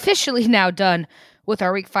is officially now done with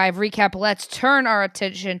our Week 5 recap. Let's turn our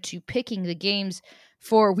attention to picking the games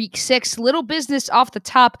for Week 6. Little business off the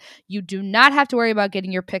top. You do not have to worry about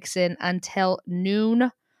getting your picks in until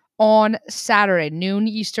noon on Saturday, noon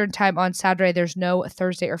Eastern time on Saturday. There's no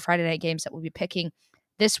Thursday or Friday night games that we'll be picking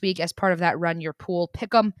this week as part of that Run Your Pool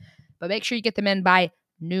pick 'em. But make sure you get them in by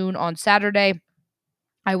noon on Saturday.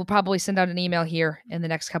 I will probably send out an email here in the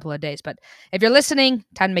next couple of days. But if you're listening,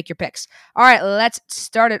 time to make your picks. All right, let's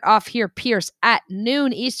start it off here. Pierce, at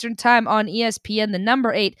noon Eastern time on ESPN, the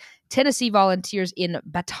number 8 Tennessee Volunteers in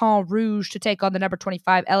Baton Rouge to take on the number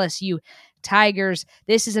 25 LSU Tigers.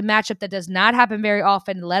 This is a matchup that does not happen very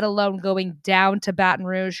often, let alone going down to Baton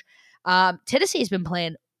Rouge. Tennessee has been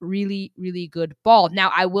playing really, really good ball.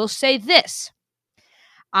 Now, I will say this.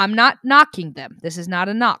 I'm not knocking them. This is not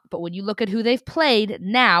a knock. But when you look at who they've played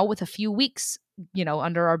now with a few weeks,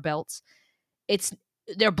 under our belts,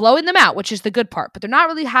 they're blowing them out, which is the good part. But they're not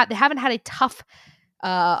really they haven't had a tough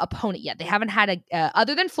opponent yet. They haven't had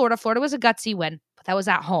other than Florida. Florida was a gutsy win, but that was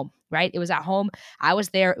at home, right? It was at home. I was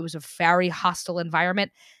there. It was a very hostile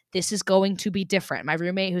environment. This is going to be different. My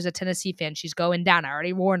roommate, who's a Tennessee fan, she's going down. I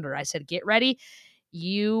already warned her. I said, get ready.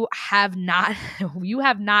 You have not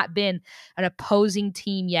been an opposing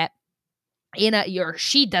team yet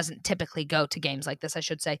she doesn't typically go to games like this, I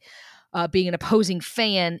should say, being an opposing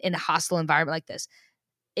fan in a hostile environment like this.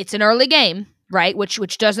 It's an early game, right?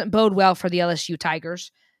 Which doesn't bode well for the LSU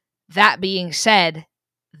Tigers. That being said,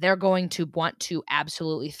 they're going to want to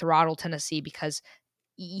absolutely throttle Tennessee because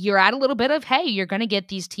you're at a little bit of, hey, you're going to get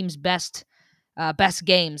these teams' best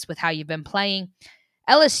games with how you've been playing.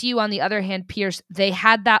 LSU, on the other hand, Pierce, they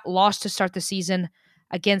had that loss to start the season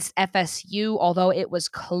against FSU, although it was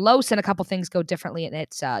close and a couple things go differently, and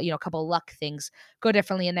it's a couple luck things go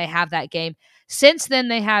differently, and they have that game. Since then,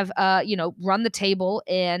 they have run the table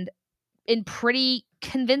and in pretty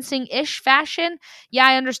convincing-ish fashion. Yeah,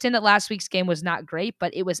 I understand that last week's game was not great,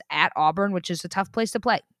 but it was at Auburn, which is a tough place to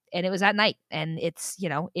play, and it was at night, and it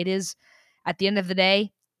is at the end of the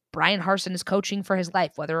day. Brian Harsin is coaching for his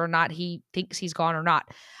life, whether or not he thinks he's gone or not.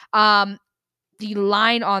 The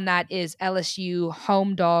line on that is LSU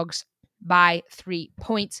home dogs by 3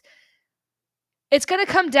 points. It's going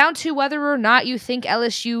to come down to whether or not you think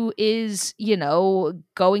LSU is,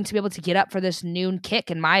 going to be able to get up for this noon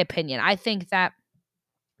kick, in my opinion. I think that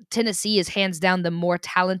Tennessee is hands down the more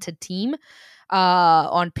talented team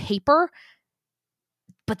on paper.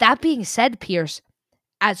 But that being said, Pierce,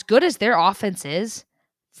 as good as their offense is,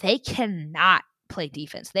 they cannot play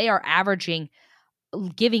defense. They are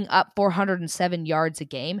giving up 407 yards a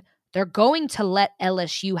game. They're going to let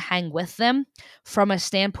LSU hang with them from a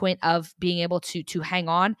standpoint of being able to hang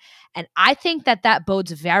on. And I think that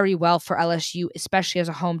bodes very well for LSU, especially as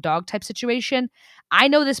a home dog type situation. I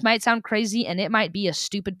know this might sound crazy and it might be a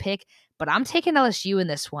stupid pick, but I'm taking LSU in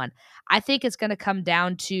this one. I think it's going to come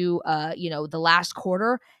down to, the last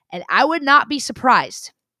quarter, and I would not be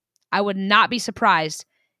surprised.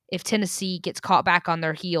 If Tennessee gets caught back on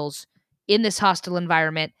their heels in this hostile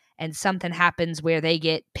environment and something happens where they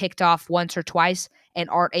get picked off once or twice and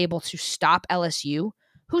aren't able to stop LSU,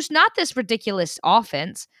 who's not this ridiculous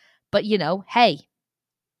offense, but hey,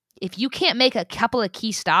 if you can't make a couple of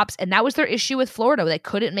key stops, and that was their issue with Florida, they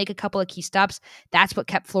couldn't make a couple of key stops. That's what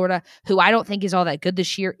kept Florida, who I don't think is all that good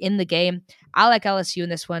this year, in the game. I like LSU in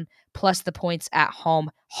this one, plus the points at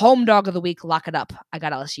home. Home dog of the week, lock it up. I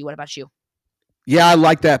got LSU. What about you? Yeah, I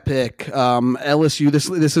like that pick. LSU,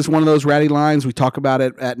 this is one of those ratty lines. We talk about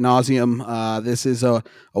it ad nauseum. This is a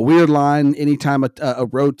weird line. Anytime a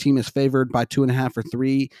road team is favored by 2.5 or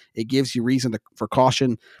 3, it gives you reason for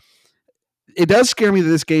caution. It does scare me that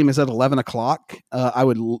this game is at 11 o'clock. I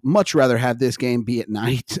would much rather have this game be at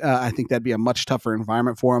night. I think that'd be a much tougher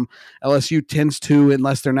environment for them. LSU tends to,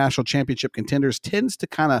 unless they're national championship contenders, tends to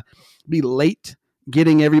kind of be late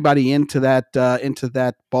getting everybody into that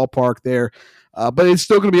ballpark there. But it's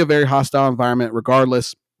still going to be a very hostile environment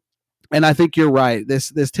regardless. And I think you're right.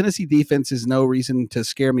 This Tennessee defense is no reason to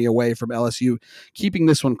scare me away from LSU keeping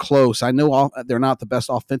this one close. I know they're not the best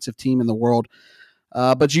offensive team in the world,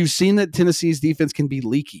 but you've seen that Tennessee's defense can be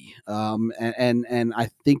leaky, and I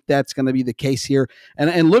think that's going to be the case here.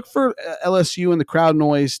 And look for LSU and the crowd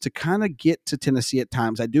noise to kind of get to Tennessee at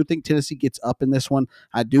times. I do think Tennessee gets up in this one.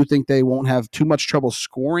 I do think they won't have too much trouble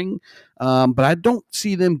scoring, but I don't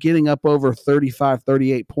see them getting up over 35,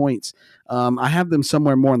 38 points. I have them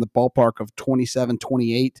somewhere more in the ballpark of 27,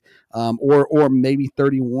 28, or maybe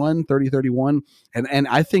 30, 31. And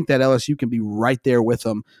I think that LSU can be right there with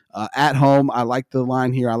them at home. I like the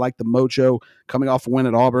line here. I like the mojo coming off a win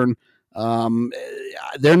at Auburn.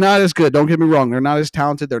 They're not as good. Don't get me wrong. They're not as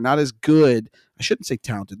talented. They're not as good. I shouldn't say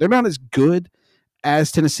talented. They're not as good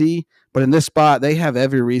as Tennessee, But in this spot, they have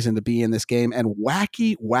every reason to be in this game, and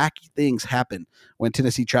wacky things happen when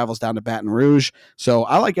Tennessee travels down to Baton Rouge. So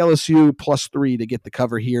I like LSU +3 to get the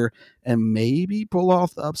cover here and maybe pull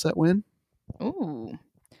off the upset win. Ooh.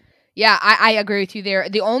 Yeah, I agree with you there.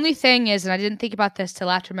 The only thing is, and I didn't think about this till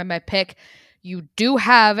after my pick, you do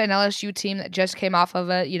have an LSU team that just came off of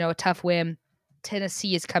a tough win.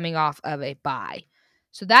 Tennessee is coming off of a bye.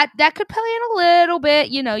 So that could play in a little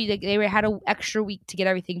bit. They had an extra week to get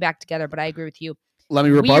everything back together, but I agree with you. Let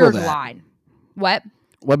me rebuttal that. Line. What?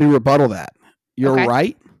 Let me rebuttal that. You're okay.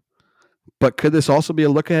 right, but could this also be a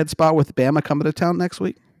look-ahead spot with Bama coming to town next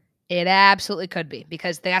week? It absolutely could be,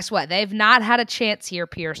 because guess what? They've not had a chance here,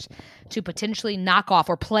 Pierce, to potentially knock off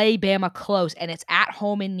or play Bama close, and it's at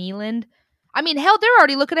home in Neyland. I mean, hell, they're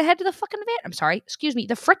already looking ahead to the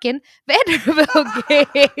the frickin' Vanderbilt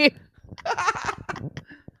game.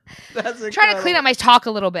 That's trying to clean up my talk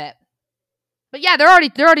a little bit. But yeah, they're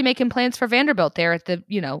already making plans for Vanderbilt there at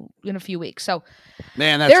in a few weeks. So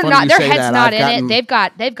man, that's funny you their say head's that. not in it.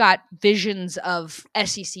 They've got visions of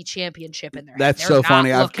SEC championship in their head. That's so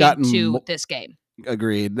funny. I've gotten to this game.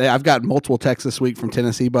 Agreed. I've got multiple texts this week from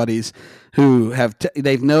Tennessee buddies who have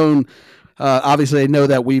they've known. Obviously, they know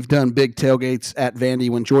that we've done big tailgates at Vandy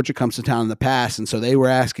when Georgia comes to town in the past, and so they were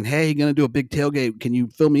asking, "Hey, you're going to do a big tailgate? Can you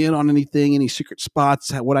fill me in on anything? Any secret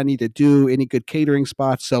spots? What I need to do? Any good catering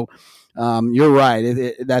spots?" So, you're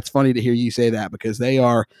right. That's funny to hear you say that, because they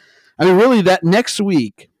are. I mean, really, that next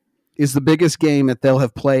week is the biggest game that they'll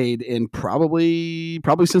have played in probably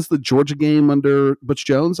since the Georgia game under Butch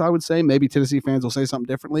Jones. I would say. Maybe Tennessee fans will say something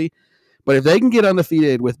differently, but if they can get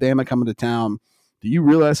undefeated with Bama coming to town, do you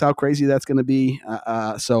realize how crazy that's going to be?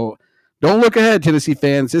 So don't look ahead, Tennessee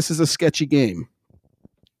fans. This is a sketchy game.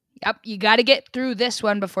 Yep, you got to get through this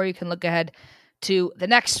one before you can look ahead to the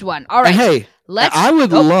next one. All right, and hey, I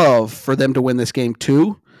would love for them to win this game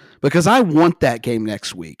too, because I want that game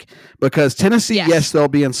next week. Because Tennessee, yes, they'll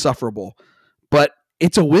be insufferable, but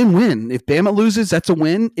it's a win-win. If Bama loses, that's a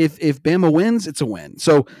win. If Bama wins, it's a win.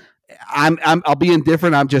 So I'll be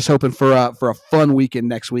indifferent. I'm just hoping for a fun weekend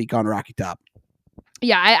next week on Rocky Top.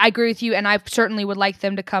 Yeah, I agree with you, and I certainly would like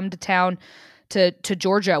them to come to town to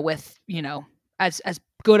Georgia with, as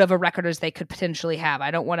good of a record as they could potentially have. I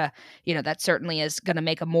don't want to, that certainly is going to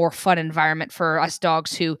make a more fun environment for us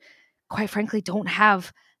dogs who, quite frankly, don't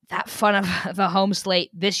have that fun of a home slate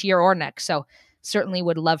this year or next. So certainly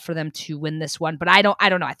would love for them to win this one, but I don't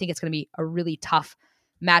know. I think it's going to be a really tough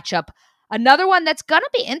matchup. Another one that's going to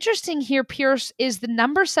be interesting here, Pierce, is your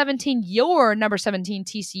number 17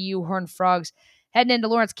 TCU Horned Frogs heading into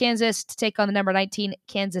Lawrence, Kansas to take on the number 19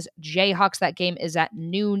 Kansas Jayhawks. That game is at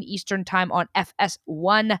noon Eastern time on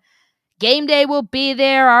FS1. Game day will be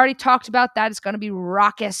there. I already talked about that. It's going to be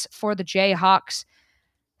raucous for the Jayhawks.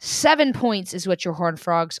 7 points is what your Horned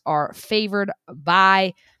Frogs are favored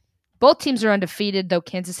by. Both teams are undefeated, though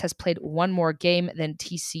Kansas has played one more game than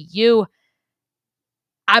TCU.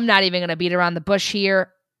 I'm not even going to beat around the bush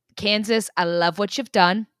here. Kansas, I love what you've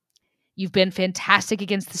done. You've been fantastic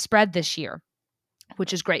against the spread this year,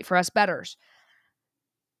 which is great for us bettors.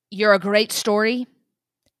 You're a great story,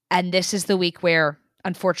 and this is the week where,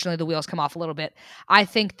 unfortunately, the wheels come off a little bit. I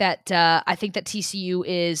think that TCU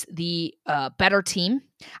is the better team.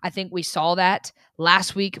 I think we saw that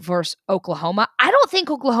last week versus Oklahoma. I don't think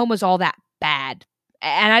Oklahoma's all that bad,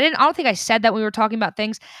 and I don't think I said that when we were talking about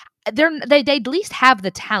things. They at least have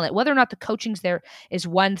the talent. Whether or not the coaching's there is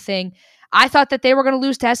one thing. I thought that they were going to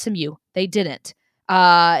lose to SMU. They didn't.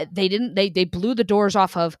 They didn't. They blew the doors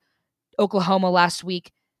off of Oklahoma last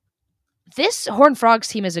week. This Horned Frogs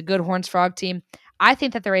team is a good Horned Frog team. I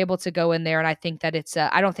think that they're able to go in there, and I think that it's.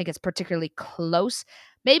 I don't think it's particularly close.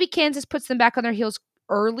 Maybe Kansas puts them back on their heels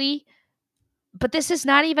early, but this is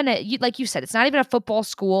not even like you said. It's not even a football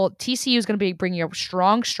school. TCU is going to be bringing a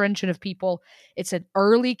strong stringent of people. It's an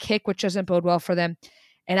early kick, which doesn't bode well for them,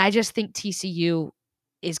 and I just think TCU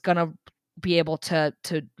is going to be able to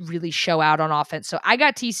really show out on offense. So I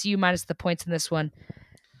got TCU minus the points in this one,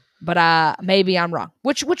 but maybe I'm wrong,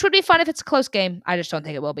 which would be fun if it's a close game. I just don't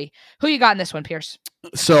think it will be. Who you got in this one, Pierce?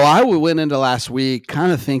 So I went into last week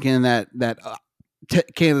kind of thinking that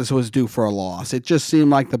Kansas was due for a loss. It just seemed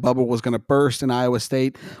like the bubble was going to burst in Iowa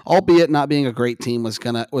State, albeit not being a great team was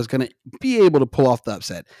going to be able to pull off the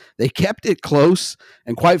upset. They kept it close,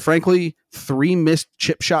 and quite frankly, 3 missed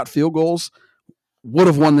chip shot field goals would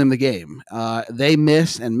have won them the game. They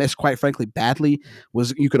missed quite frankly badly.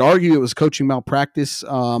 You could argue it was coaching malpractice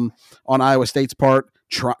on Iowa State's part,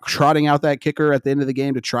 trotting out that kicker at the end of the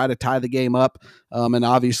game to try to tie the game up. And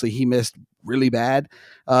obviously he missed really bad.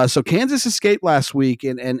 So Kansas escaped last week,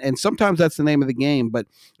 and sometimes that's the name of the game, but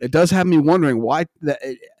it does have me wondering why.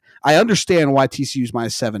 I understand why TCU's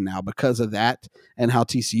 -7 now because of that and how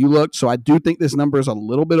TCU looked. So I do think this number is a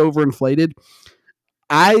little bit overinflated.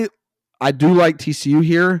 I do like TCU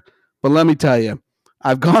here, but let me tell you,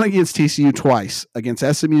 I've gone against TCU twice, against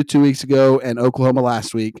SMU 2 weeks ago and Oklahoma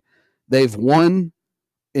last week. They've won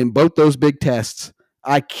in both those big tests.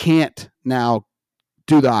 I can't now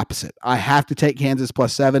do the opposite. I have to take Kansas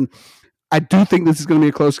 +7. I do think this is going to be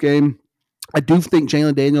a close game. I do think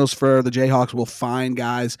Jalen Daniels for the Jayhawks will find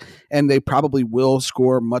guys, and they probably will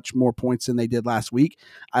score much more points than they did last week.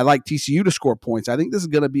 I like TCU to score points. I think this is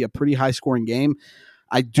going to be a pretty high-scoring game.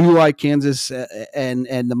 I do like Kansas and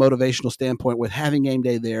the motivational standpoint with having game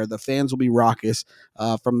day there. The fans will be raucous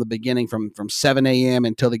from the beginning, from 7 a.m.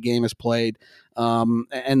 until the game is played,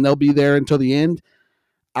 and they'll be there until the end.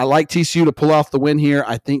 I like TCU to pull off the win here.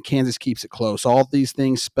 I think Kansas keeps it close. All of these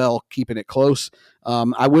things spell keeping it close.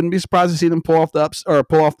 I wouldn't be surprised to see them pull off the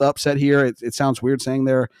upset here. It sounds weird saying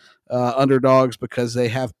they're underdogs because they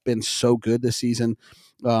have been so good this season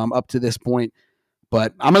up to this point.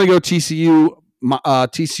 But I'm going to go TCU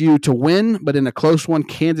to win, but in a close one.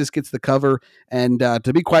 Kansas gets the cover. And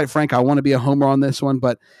to be quite frank, I want to be a homer on this one,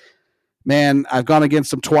 but man, I've gone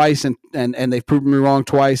against them twice, and they've proven me wrong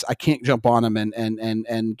twice. I can't jump on them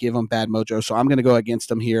and give them bad mojo. So I'm going to go against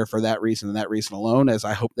them here for that reason and that reason alone, as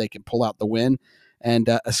I hope they can pull out the win and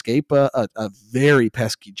escape a very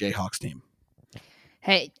pesky Jayhawks team.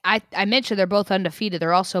 Hey, I mentioned they're both undefeated.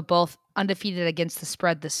 They're also both undefeated against the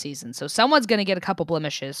spread this season. So someone's going to get a couple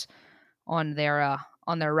blemishes on their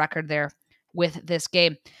record there with this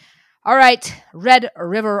game. All right, Red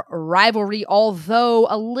River rivalry, although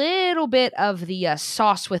a little bit of the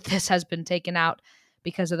sauce with this has been taken out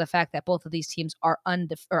because of the fact that both of these teams are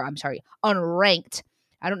unranked.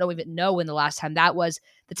 I don't even know when the last time that was.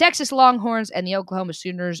 The Texas Longhorns and the Oklahoma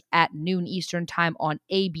Sooners at noon Eastern time on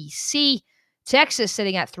ABC. Texas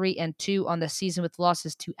sitting at 3-2 on the season with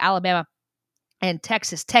losses to Alabama and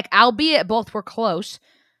Texas Tech, albeit both were close.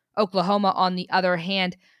 Oklahoma, on the other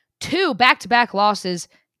hand, 2 back-to-back losses.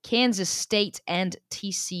 Kansas State and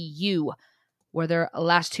TCU were their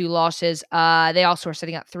last 2 losses. They also are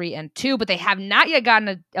sitting at 3-2, but they have not yet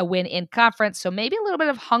gotten a win in conference, so maybe a little bit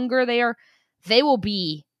of hunger there. They will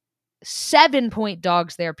be 7-point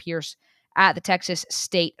dogs there, Pierce, at the Texas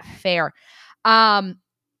State Fair. I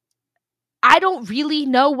don't really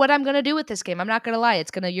know what I'm going to do with this game. I'm not going to lie.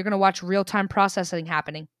 You're going to watch real-time processing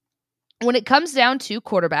happening. When it comes down to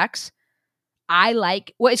quarterbacks,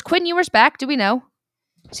 is Quinn Ewers back? Do we know?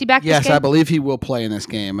 Is he back? Yes, I believe he will play in this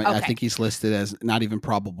game. Okay. I think he's listed as not even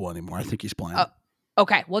probable anymore. I think he's playing.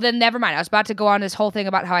 Okay, well then never mind. I was about to go on this whole thing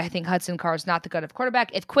about how I think Hudson Card is not the good of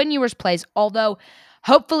quarterback. If Quinn Ewers plays, although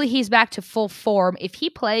hopefully he's back to full form, if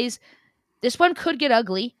he plays, this one could get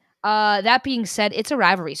ugly. That being said, it's a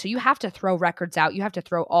rivalry, so you have to throw records out. You have to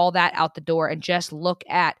throw all that out the door and just look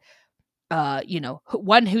at,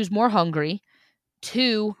 one, who's more hungry,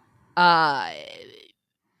 2,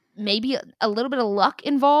 maybe a little bit of luck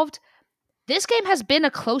involved. This game has been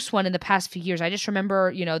a close one in the past few years. I just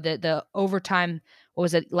remember, the overtime, what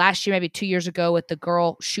was it, last year, maybe 2 years ago, with the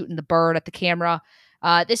girl shooting the bird at the camera.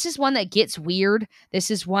 This is one that gets weird.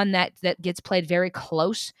 This is one that gets played very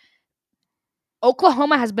close.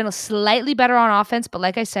 Oklahoma has been slightly better on offense, but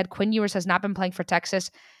like I said, Quinn Ewers has not been playing for Texas.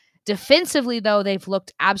 Defensively, though, they've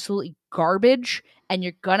looked absolutely garbage, and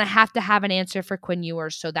you're going to have an answer for Quinn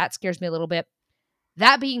Ewers, so that scares me a little bit.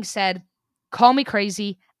 That being said, call me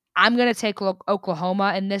crazy. I'm going to take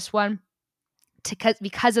Oklahoma in this one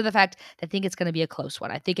because of the fact that I think it's going to be a close one.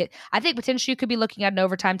 I think potentially you could be looking at an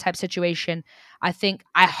overtime type situation. I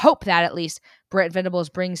hope that at least Brent Venables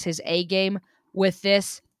brings his A game with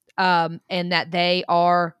this, and that they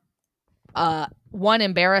are 1,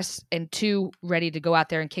 embarrassed, and 2, ready to go out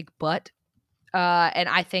there and kick butt. And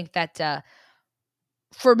I think that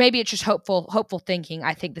for maybe it's just hopeful thinking.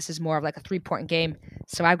 I think this is more of like a 3-point game.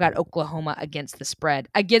 So I've got Oklahoma against the spread,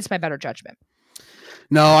 against my better judgment.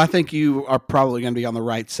 No, I think you are probably going to be on the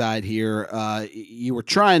right side here. You were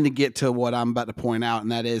trying to get to what I'm about to point out,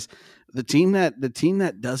 and that is the team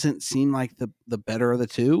that doesn't seem like the better of the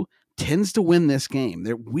two tends to win this game.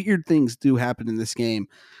 There weird things do happen in this game,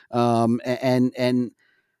 and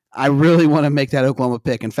I really want to make that Oklahoma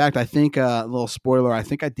pick. In fact, I think a little spoiler, I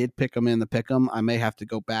think I did pick them in the pick 'em. I may have to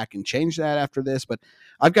go back and change that after this, but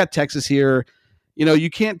I've got Texas here. You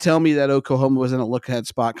can't tell me that Oklahoma was in a look-ahead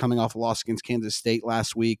spot coming off a loss against Kansas State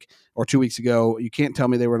last week or 2 weeks ago. You can't tell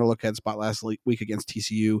me they were in a look-ahead spot last week against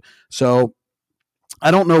TCU. So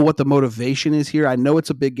I don't know what the motivation is here. I know it's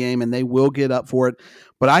a big game and they will get up for it,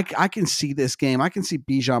 but I can see this game. I can see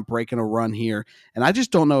Bijan breaking a run here, and I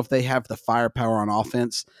just don't know if they have the firepower on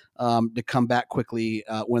offense to come back quickly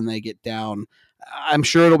when they get down. I'm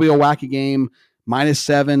sure it'll be a wacky game.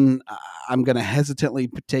 -7. I'm going to hesitantly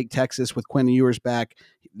take Texas with Quinn Ewers back.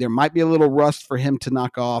 There might be a little rust for him to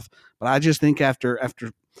knock off, but I just think after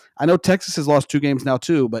I know Texas has lost 2 games now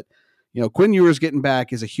too, but Quinn Ewers getting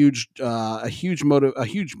back is a huge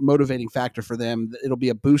motivating factor for them. It'll be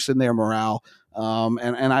a boost in their morale.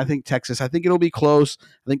 And I think Texas, I think it'll be close.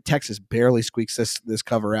 I think Texas barely squeaks this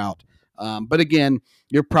cover out. But again,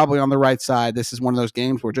 you're probably on the right side. This is one of those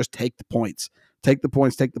games where just take the points,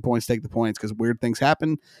 because weird things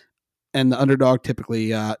happen, and the underdog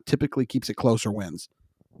typically keeps it close or wins.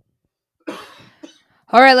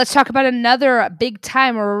 All right, let's talk about another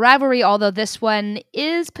big-time rivalry, although this one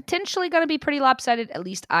is potentially going to be pretty lopsided. At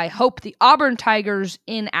least I hope. The Auburn Tigers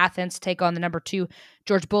in Athens take on the number 2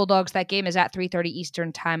 Georgia Bulldogs. That game is at 3:30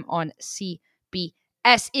 Eastern time on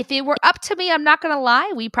CBS. If it were up to me, I'm not going to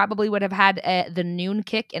lie, we probably would have had the noon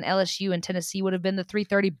kick, and LSU and Tennessee would have been the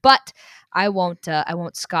 3:30, but I won't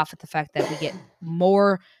scoff at the fact that we get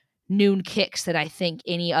more noon kicks than I think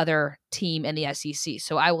any other team in the SEC.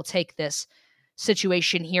 So I will take this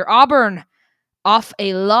situation here. Auburn off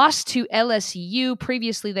a loss to LSU.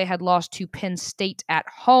 Previously, they had lost to Penn State at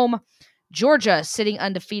home. Georgia sitting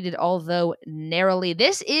undefeated, although narrowly.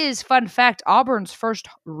 This is, fun fact, Auburn's first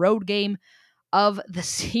road game of the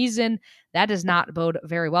season. That does not bode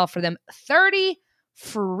very well for them. 30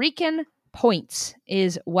 freaking points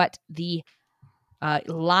is what the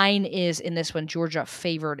line is in this one. Georgia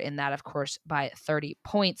favored in that, of course, by 30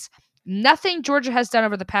 points. Nothing Georgia has done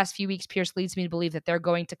over the past few weeks, Pierce, leads me to believe that they're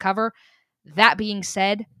going to cover. That being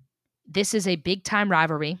said, this is a big-time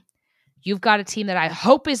rivalry. You've got a team that I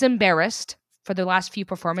hope is embarrassed for their last few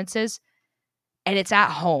performances, and it's at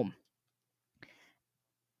home.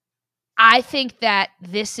 I think that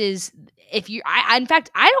this is,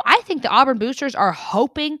 I think the Auburn boosters are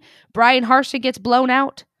hoping Brian Harsin gets blown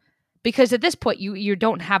out, because at this point, you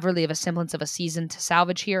don't have really a semblance of a season to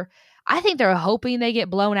salvage here. I think they're hoping they get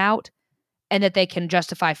blown out and that they can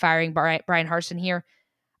justify firing Brian Harsin here.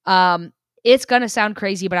 It's going to sound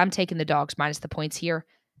crazy, but I'm taking the Dogs minus the points here.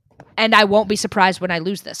 And I won't be surprised when I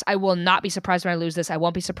lose this. I will not be surprised when I lose this. I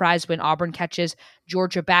won't be surprised when Auburn catches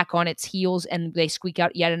Georgia back on its heels and they squeak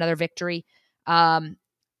out yet another victory. I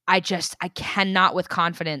cannot with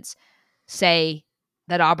confidence say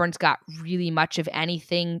that Auburn's got really much of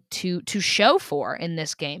anything to show for in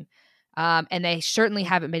this game. And they certainly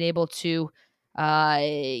haven't been able to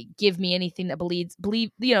give me anything that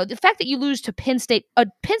believe, the fact that you lose to Penn State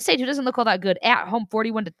who doesn't look all that good at home,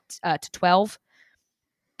 41 to 12,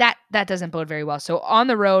 that doesn't bode very well. So on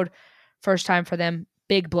the road, first time for them,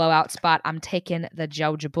 big blowout spot. I'm taking the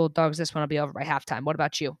Georgia Bulldogs. This one will be over by halftime. What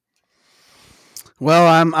about you?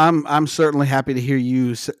 Well, I'm certainly happy to hear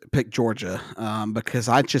you pick Georgia because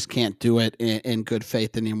I just can't do it in good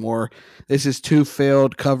faith anymore. This is 2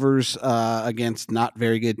 failed covers against not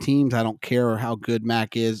very good teams. I don't care how good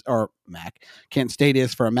Kent State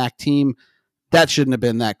is for a MAC team. That shouldn't have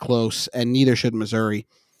been that close, and neither should Missouri.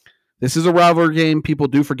 This is a rivalry game. People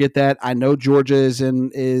do forget that. I know Georgia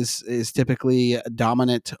is typically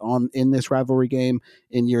dominant in this rivalry game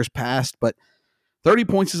in years past, but 30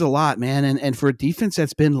 points is a lot, man. And for a defense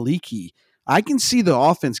that's been leaky, I can see the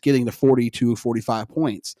offense getting to 42, 45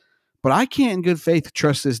 points. But I can't in good faith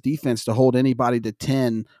trust this defense to hold anybody to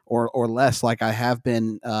 10 or less like I have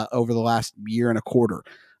been over the last year and a quarter.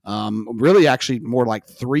 Really, actually, more like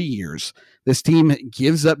 3 years. This team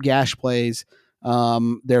gives up gash plays.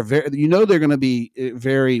 They're they're going to be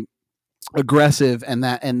very aggressive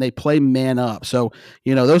and they play man up. So,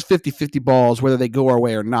 those 50-50 balls, whether they go our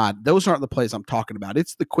way or not, those aren't the plays I'm talking about.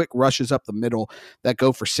 It's the quick rushes up the middle that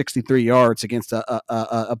go for 63 yards against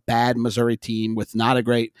a bad Missouri team with not a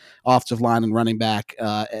great offensive line and running back,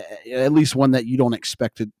 at least one that you don't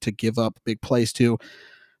expect to give up big plays to.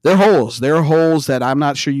 There are holes that I'm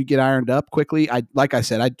not sure you get ironed up quickly. Like I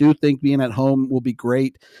said, I do think being at home will be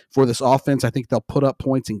great for this offense. I think they'll put up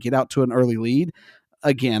points and get out to an early lead.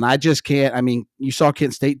 Again, I just can't. I mean, you saw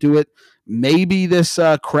Kent State do it. Maybe this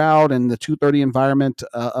crowd and the 230 environment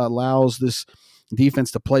allows this defense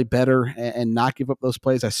to play better and not give up those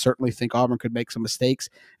plays. I certainly think Auburn could make some mistakes,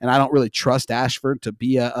 and I don't really trust Ashford to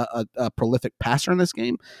be a prolific passer in this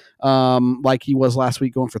game like he was last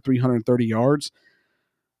week, going for 330 yards.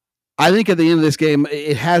 I think at the end of this game,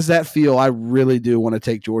 it has that feel. I really do want to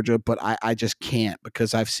take Georgia, but I just can't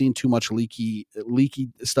because I've seen too much leaky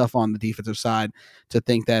stuff on the defensive side to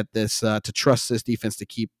think that to trust this defense to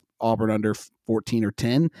keep Auburn under 14 or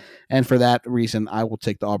 10. And for that reason, I will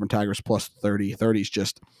take the Auburn Tigers plus 30. 30 is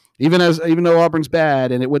just, even though Auburn's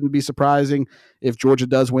bad, and it wouldn't be surprising if Georgia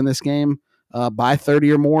does win this game by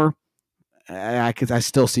 30 or more, I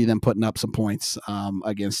still see them putting up some points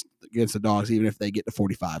against the Dogs, even if they get to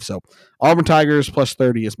 45. So Auburn Tigers plus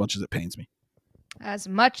 30, as much as it pains me. As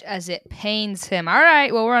much as it pains him. All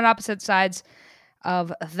right, well, we're on opposite sides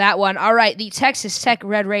of that one. All right, the Texas Tech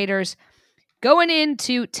Red Raiders going in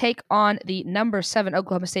to take on the number 7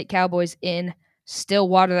 Oklahoma State Cowboys in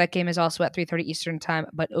Stillwater. That game is also at 3:30 Eastern time,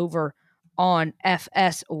 but over on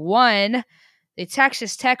FS1. The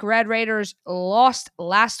Texas Tech Red Raiders lost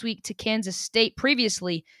last week to Kansas State.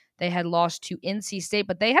 Previously, they had lost to NC State,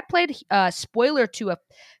 but they had played spoiler to a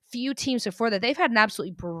few teams before that. They've had an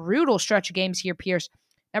absolutely brutal stretch of games here, Pierce.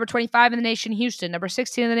 Number 25 in the nation, Houston. Number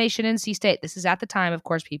 16 in the nation, NC State. This is at the time, of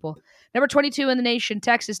course, people. Number 22 in the nation,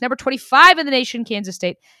 Texas. Number 25 in the nation, Kansas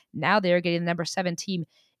State. Now they're getting the number 7 team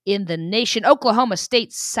in the nation. Oklahoma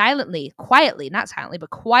State quietly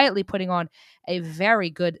putting on a very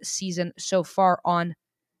good season so far on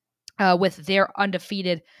with their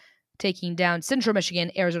undefeated, taking down Central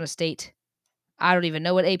Michigan, Arizona State. I don't even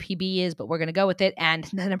know what APB is, but we're going to go with it. And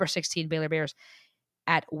the number 16 Baylor Bears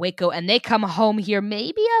at Waco. And they come home here,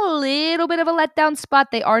 maybe a little bit of a letdown spot.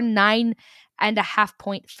 They are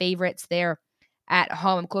 9.5-point favorites there at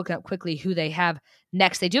home. I'm looking up quickly who they have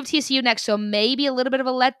next. They do have TCU next, so maybe a little bit of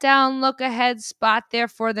a letdown look ahead spot there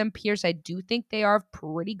for them, Pierce. I do think they are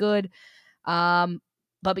pretty good.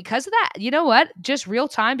 But because of that, you know what? Just real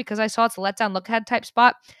time, because I saw it's a letdown look ahead type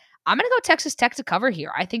spot, I'm going to go Texas Tech to cover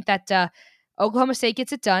here. I think that Oklahoma State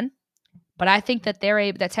gets it done, but I think that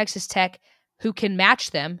that Texas Tech, who can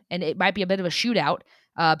match them, and it might be a bit of a shootout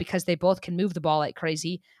because they both can move the ball like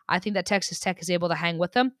crazy. I think that Texas Tech is able to hang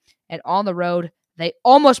with them, and on the road, they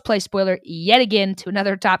almost play spoiler yet again to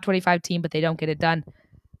another top 25 team, but they don't get it done.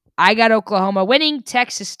 I got Oklahoma winning,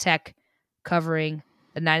 Texas Tech covering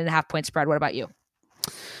the 9.5-point spread. What about you?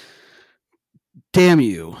 Damn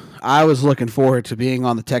you. I was looking forward to being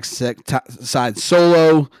on the Texas Tech side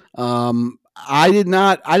solo. I did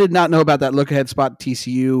not know about that look ahead spot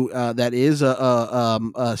TCU. That is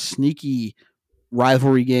a sneaky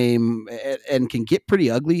rivalry game and can get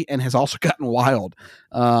pretty ugly, and has also gotten wild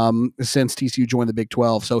since TCU joined the Big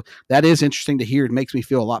 12. So that is interesting to hear. It makes me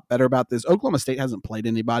feel a lot better about this. Oklahoma State hasn't played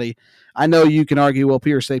anybody. I know you can argue, well,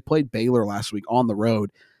 Pierce, they played Baylor last week on the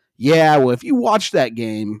road. Yeah, well, if you watch that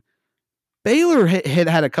game, Baylor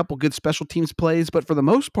had a couple good special teams plays, but for the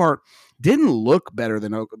most part, Oklahoma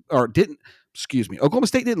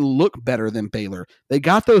State didn't look better than Baylor. They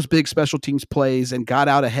got those big special teams plays and got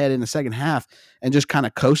out ahead in the second half and just kind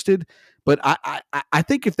of coasted. But I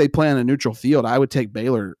think if they play on a neutral field, I would take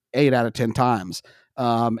Baylor 8 out of 10 times.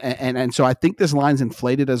 And so I think this line's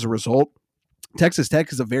inflated as a result. Texas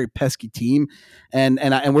Tech is a very pesky team, and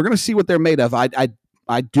we're going to see what they're made of.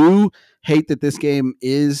 I do hate that this game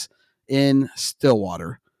is in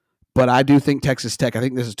Stillwater, but I do think Texas Tech, I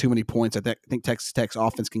think this is too many points. I think Texas Tech's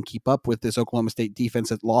offense can keep up with this Oklahoma State defense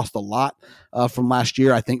that lost a lot from last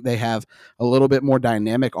year. I think they have a little bit more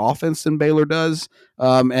dynamic offense than Baylor does.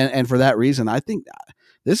 And for that reason, I think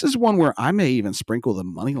this is one where I may even sprinkle the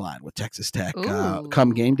money line with Texas Tech come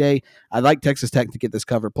game day. I'd like Texas Tech to get this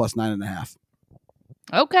cover plus 9.5.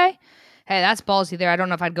 Okay. Hey, that's ballsy there. I don't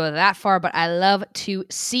know if I'd go that far, but I love to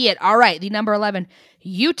see it. All right, the number 11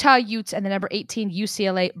 Utah Utes and the number 18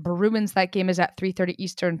 UCLA Bruins. That game is at 3:30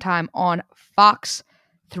 Eastern time on Fox.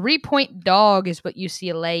 3-point dog is what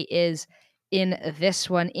UCLA is in this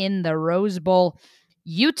one in the Rose Bowl.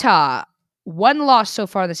 Utah, one loss so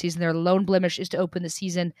far this season. Their lone blemish is to open the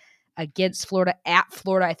season against Florida at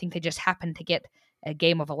Florida. I think they just happened to get a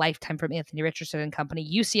game of a lifetime from Anthony Richardson and company.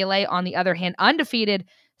 UCLA, on the other hand, undefeated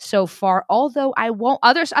so far, although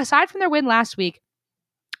aside from their win last week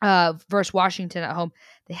versus Washington at home,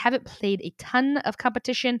 they haven't played a ton of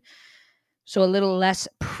competition, so a little less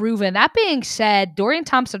proven. That being said, Dorian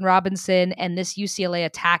Thompson-Robinson and this UCLA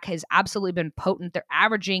attack has absolutely been potent. They're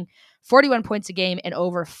averaging 41 points a game and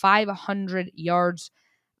over 500 yards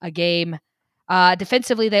a game.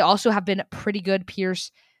 Defensively, they also have been pretty good,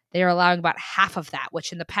 Pierce. They are allowing about half of that,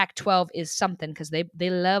 which in the Pac-12 is something because they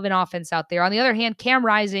love an offense out there. On the other hand, Cam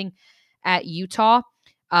Rising at Utah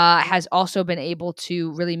has also been able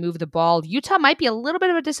to really move the ball. Utah might be a little bit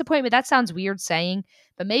of a disappointment. That sounds weird saying,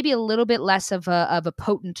 but maybe a little bit less of a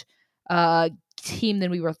potent team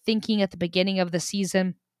than we were thinking at the beginning of the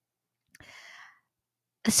season.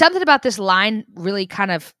 Something about this line really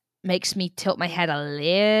kind of makes me tilt my head a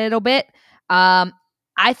little bit.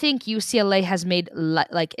 I think UCLA has made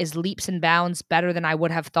is leaps and bounds better than I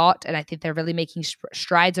would have thought, and I think they're really making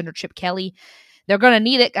strides under Chip Kelly. They're going to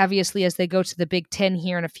need it, obviously, as they go to the Big Ten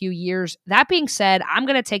here in a few years. That being said, I'm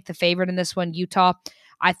going to take the favorite in this one, Utah.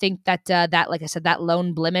 I think that like I said, that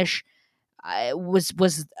lone blemish was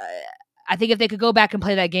I think if they could go back and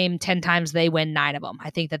play that game 10 times, they win 9 of them.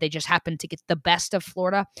 I think that they just happened to get the best of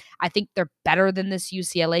Florida. I think they're better than this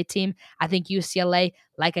UCLA team. I think UCLA,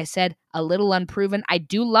 like I said, a little unproven. I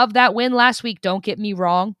do love that win last week. Don't get me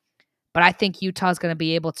wrong. But I think Utah's going to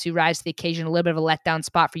be able to rise to the occasion. A little bit of a letdown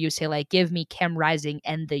spot for UCLA. Give me Chem Rising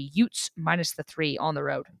and the Utes minus the 3 on the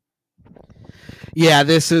road. Yeah,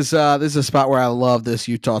 this is a spot where I love this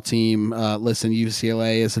Utah team. Listen,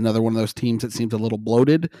 UCLA is another one of those teams that seems a little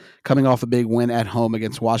bloated, coming off a big win at home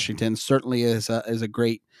against Washington. Certainly is a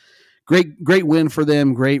great win for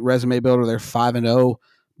them. Great resume builder. They're 5-0,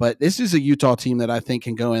 but this is a Utah team that I think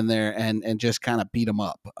can go in there and just kind of beat them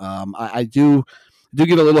up. I do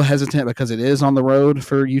get a little hesitant because it is on the road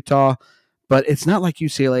for Utah, but it's not like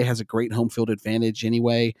UCLA has a great home field advantage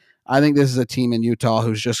anyway. I think this is a team in Utah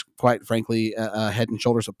who's just, quite frankly, head and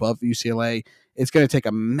shoulders above UCLA. It's going to take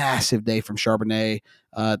a massive day from Charbonnet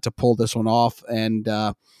to pull this one off. And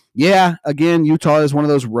yeah, again, Utah is one of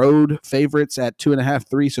those road favorites at 2.5,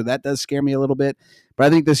 3, so that does scare me a little bit. But I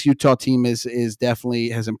think this Utah team is definitely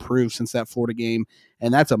has improved since that Florida game,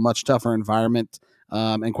 and that's a much tougher environment.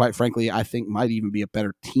 And quite frankly, I think might even be a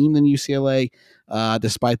better team than UCLA,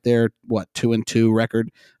 despite their 2-2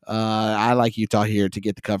 record. I like Utah here to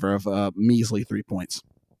get the cover of measly 3 points.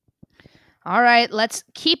 All right, let's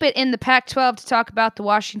keep it in the Pac-12 to talk about the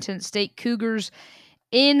Washington State Cougars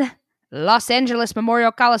in Los Angeles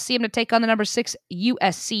Memorial Coliseum to take on the number 6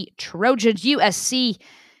 USC Trojans. USC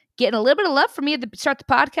getting a little bit of love from me at the start of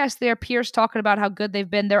the podcast there. Pierce talking about how good they've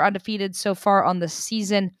been. They're undefeated so far on the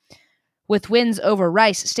season with wins over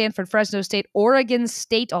Rice, Stanford, Fresno State, Oregon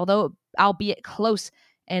State, although albeit close,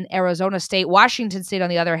 and Arizona State. Washington State, on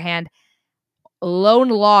the other hand, lone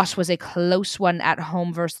loss was a close one at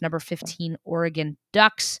home versus number 15 Oregon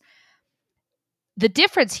Ducks. The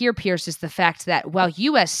difference here, Pierce, is the fact that while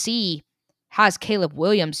USC has Caleb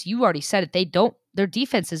Williams, you already said it, their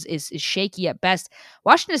defense is shaky at best.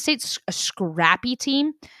 Washington State's a scrappy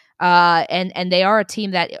team, and they are a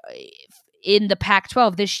team that in the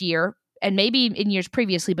Pac-12 this year, and maybe in years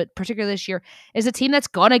previously, but particularly this year, is a team that's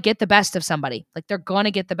going to get the best of somebody. Like, they're going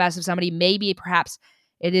to get the best of somebody. Maybe, perhaps,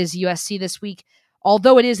 it is USC this week.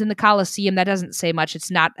 Although it is in the Coliseum, that doesn't say much.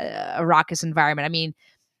 It's not a raucous environment. I mean,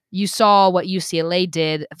 you saw what UCLA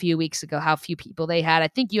did a few weeks ago, how few people they had. I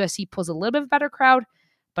think USC pulls a little bit of a better crowd,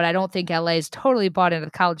 but I don't think LA is totally bought into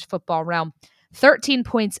the college football realm. 13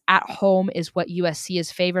 points at home is what USC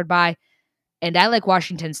is favored by, and I like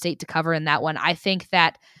Washington State to cover in that one. I think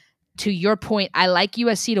that, to your point, I like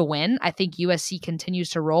USC to win. I think USC continues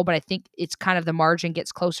to roll, but I think it's kind of the margin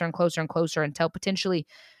gets closer and closer and closer until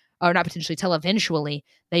till eventually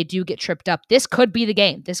they do get tripped up. This could be the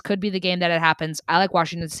game. This could be the game that it happens. I like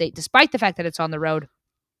Washington State, despite the fact that it's on the road,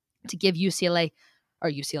 to give USC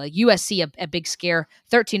a big scare.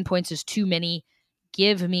 13 points is too many.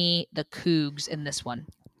 Give me the Cougs in this one.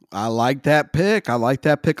 I like that pick. I like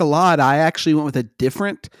that pick a lot. I actually went with a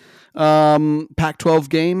different Pac-12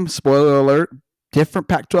 game. Spoiler alert. Different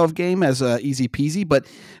Pac-12 game as easy peasy, but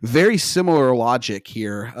very similar logic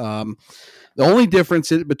here. The only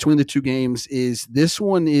difference between the two games is this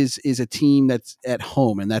one is a team that's at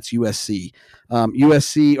home, and that's USC.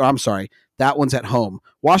 That one's at home.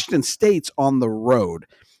 Washington State's on the road.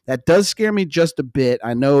 That does scare me just a bit.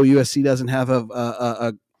 I know USC doesn't have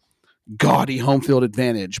a gaudy home field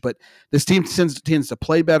advantage, but this team tends to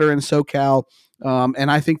play better in SoCal,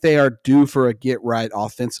 and I think they are due for a get-right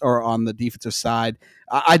offense or on the defensive side.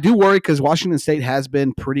 I do worry because Washington State has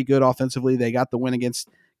been pretty good offensively. They got the win against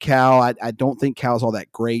Cal. I don't think Cal's all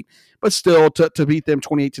that great, but still to beat them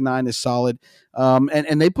 28-9 is solid.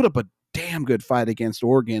 And they put up a damn good fight against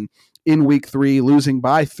Oregon in week 3, losing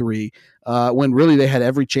by 3, when really they had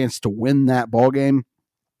every chance to win that ball game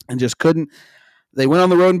and just couldn't. They went on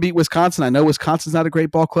the road and beat Wisconsin. I know Wisconsin's not a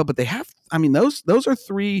great ball club, but they have, those are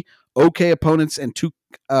 3 okay opponents and 2,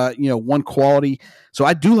 1 quality. So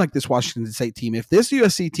I do like this Washington State team. If this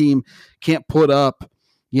USC team can't put up,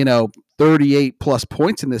 38 plus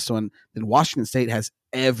points in this one, then Washington State has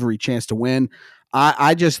every chance to win.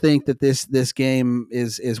 I just think that this game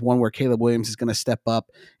is one where Caleb Williams is going to step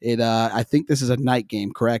up. I think this is a night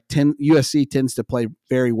game, correct? USC tends to play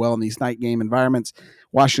very well in these night game environments.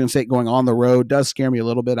 Washington State going on the road does scare me a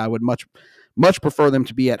little bit. I would much Much prefer them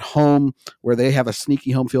to be at home where they have a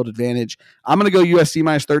sneaky home field advantage. I'm going to go USC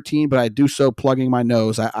minus 13, but I do so plugging my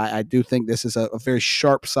nose. I do think this is a very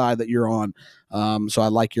sharp side that you're on. So I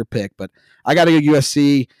like your pick, but I got to go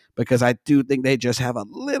USC because I do think they just have a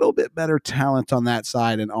little bit better talent on that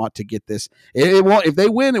side and ought to get this. It won't, if they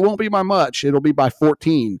win, it won't be by much. It'll be by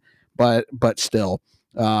 14, but still,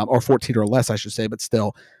 or 14 or less, I should say, but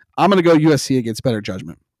still, I'm going to go USC against better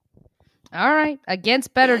judgment. All right.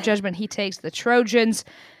 Against better judgment, he takes the Trojans.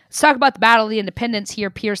 Let's talk about the Battle of the Independents here,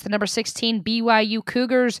 Pierce. The number 16 BYU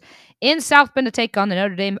Cougars in South Bend to take on the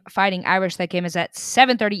Notre Dame Fighting Irish. That game is at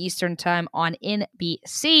 7:30 Eastern Time on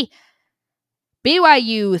NBC.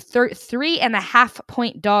 BYU, 3.5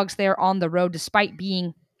 point dogs there on the road, despite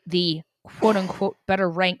being the quote-unquote better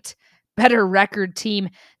ranked, better record team.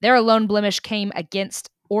 Their lone blemish came against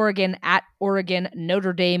Oregon at Oregon.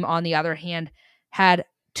 Notre Dame, on the other hand, had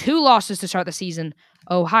 2 losses to start the season.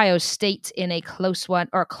 Ohio State in a close one,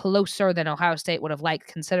 or closer than Ohio State would have liked,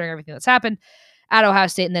 considering everything that's happened at Ohio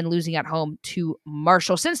State, and then losing at home to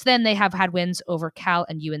Marshall. Since then, they have had wins over Cal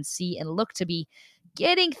and UNC and look to be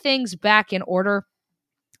getting things back in order.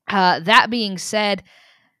 That being said,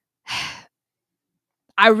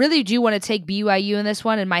 I really do want to take BYU in this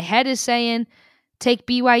one, and my head is saying take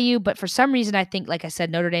BYU, but for some reason, I think, like I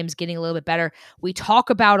said, Notre Dame's getting a little bit better. We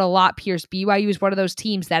talk about a lot, Pierce. BYU is one of those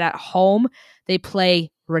teams that at home, they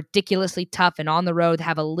play ridiculously tough, and on the road,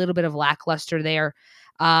 have a little bit of lackluster there.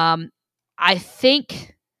 I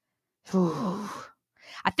think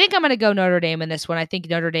I'm going to go Notre Dame in this one. I think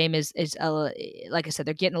Notre Dame is like I said,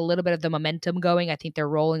 they're getting a little bit of the momentum going. I think they're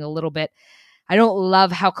rolling a little bit. I don't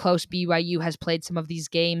love how close BYU has played some of these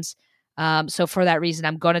games. So for that reason,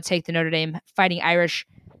 I'm going to take the Notre Dame Fighting Irish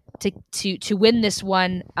to win this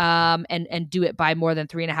one and do it by more than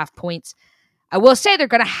 3.5 points. I will say they're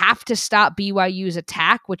going to have to stop BYU's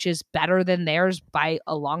attack, which is better than theirs by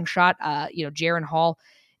a long shot. Jaron Hall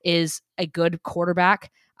is a good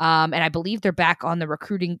quarterback. And I believe they're back on the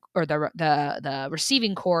recruiting or the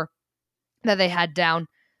receiving core that they had down.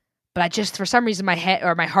 But I just, for some reason, my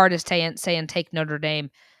heart is saying take Notre Dame,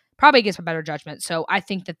 probably against a better judgment. So I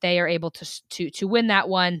think that they are able to win that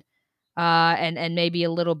one, and maybe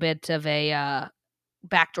a little bit of a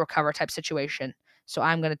backdoor cover type situation. So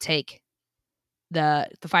I'm going to take the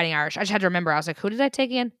Fighting Irish. I just had to remember. I was like, who did I take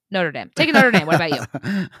again? Notre Dame. Taking Notre Dame. What about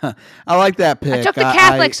you? I like that pick. I took the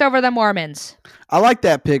Catholics over the Mormons. I like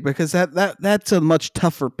that pick because that's a much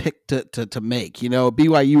tougher pick to make.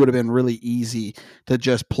 BYU would have been really easy to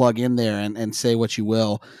just plug in there and say what you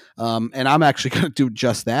will. And I'm actually going to do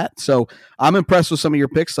just that. So I'm impressed with some of your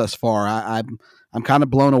picks thus far. I'm kind of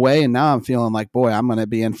blown away, and now I'm feeling like, boy, I'm going to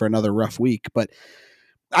be in for another rough week. But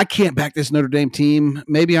I can't back this Notre Dame team.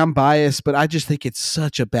 Maybe I'm biased, but I just think it's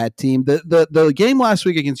such a bad team. The game last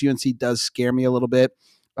week against UNC does scare me a little bit.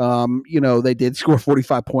 They did score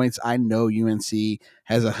 45 points. I know UNC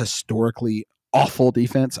has a historically awful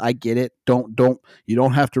defense. I get it. You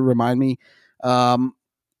don't have to remind me. But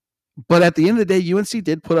at the end of the day, UNC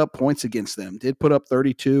did put up points against them, did put up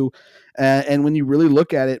 32. And when you really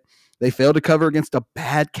look at it, they failed to cover against a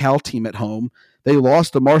bad Cal team at home. They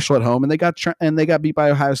lost to Marshall at home, and they got beat by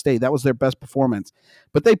Ohio State. That was their best performance.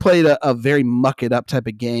 But they played a very muck it up type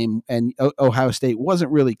of game, and Ohio State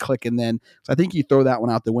wasn't really clicking then. So I think you throw that one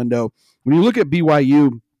out the window. When you look at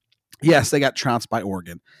BYU, yes, they got trounced by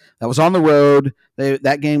Oregon. That was on the road.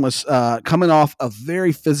 That game was coming off a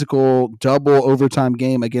very physical double overtime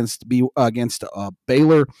game against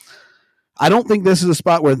Baylor. I don't think this is a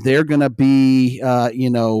spot where they're going to be,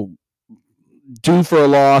 due for a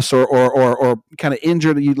loss or kind of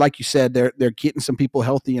injured. Like you said, they're getting some people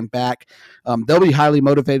healthy and back. They'll be highly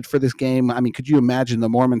motivated for this game. I mean, could you imagine the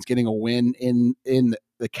Mormons getting a win in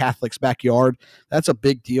the Catholics' backyard? That's a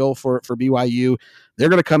big deal for BYU. They're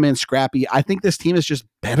going to come in scrappy. I think this team is just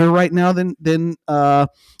better right now than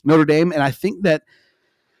Notre Dame, and I think that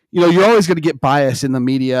you're always going to get bias in the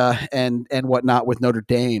media and whatnot with Notre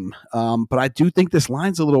Dame. But I do think this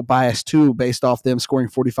line's a little biased too, based off them scoring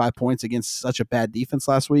 45 points against such a bad defense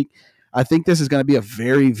last week. I think this is going to be a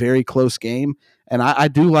very, very close game. And I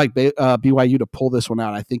do like BYU to pull this one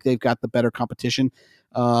out. I think they've got the better competition,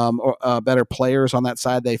 or better players on that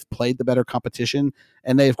side. They've played the better competition,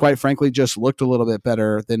 and they've quite frankly just looked a little bit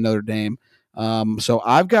better than Notre Dame. So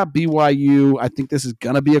I've got BYU. I think this is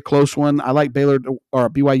going to be a close one. I like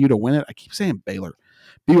BYU to win it. I keep saying Baylor.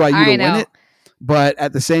 BYU to win it. But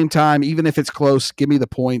at the same time, even if it's close, give me the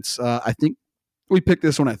points. I think we picked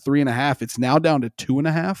this one at 3.5. It's now down to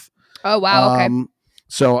 2.5. Oh, wow. Okay.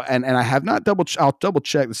 So, and I have not I'll double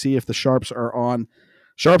check to see if the sharps are on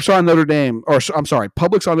Sharps are on Notre Dame, or I'm sorry,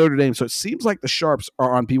 Public's on Notre Dame. So it seems like the Sharps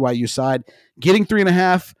are on BYU side. Getting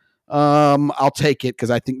 3.5, I'll take it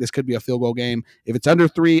because I think this could be a field goal game. If it's under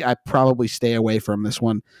 3, I probably stay away from this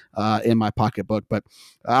one in my pocketbook. But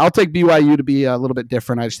I'll take BYU to be a little bit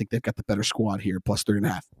different. I just think they've got the better squad here, plus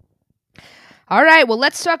 3.5. All right, well,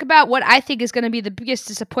 let's talk about what I think is going to be the biggest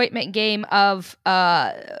disappointment game of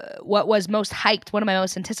what was most hyped, one of my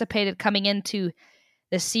most anticipated coming into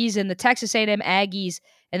the season. The Texas A&M Aggies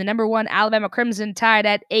and the number 1 Alabama Crimson Tide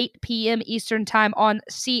at 8 p.m. Eastern Time on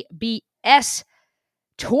CBS.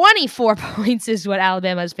 24 points is what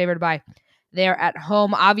Alabama is favored by. They're at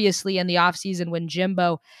home, obviously, in the offseason when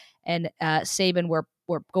Jimbo and Saban were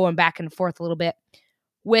going back and forth a little bit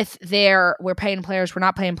with their we're paying players, we're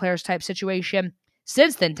not paying players type situation.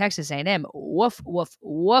 Since then, Texas A&M, woof, woof,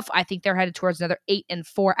 woof. I think they're headed towards another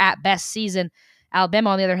 8-4 at best season. Alabama,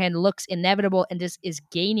 on the other hand, looks inevitable and just is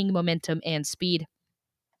gaining momentum and speed.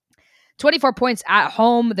 24 points at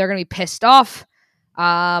home. They're going to be pissed off.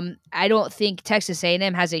 I don't think Texas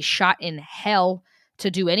A&M has a shot in hell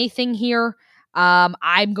to do anything here.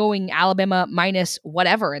 I'm going Alabama minus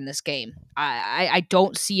whatever in this game. I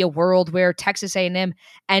don't see a world where Texas A&M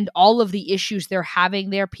and all of the issues they're having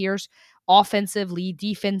there, Pierce, offensively,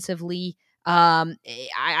 defensively,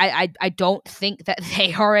 I don't think that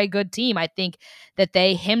they are a good team. I think that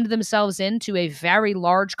they hemmed themselves into a very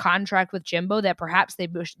large contract with Jimbo that perhaps they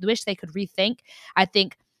wish they could rethink. I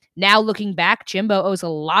think now looking back, Jimbo owes a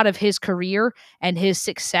lot of his career and his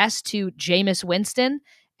success to Jameis Winston.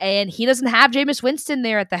 And he doesn't have Jameis Winston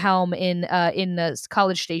there at the helm in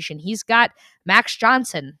College Station. He's got Max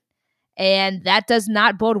Johnson, and that does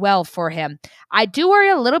not bode well for him. I do worry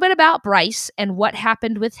a little bit about Bryce and what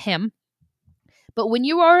happened with him. But when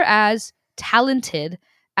you are as talented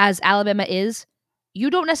as Alabama is, you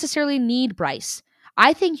don't necessarily need Bryce.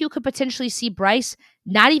 I think you could potentially see Bryce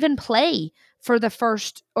not even play for the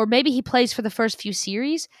first, or maybe he plays for the first few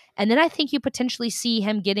series, and then I think you potentially see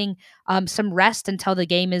him getting some rest until the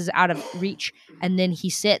game is out of reach, and then he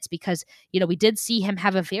sits because, we did see him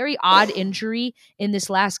have a very odd injury in this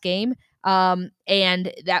last game,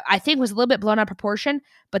 and that I think was a little bit blown out of proportion.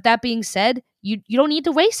 But that being said, you don't need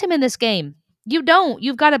to waste him in this game. You don't.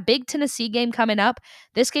 You've got a big Tennessee game coming up.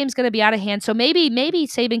 This game's going to be out of hand. So maybe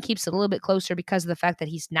Saban keeps it a little bit closer because of the fact that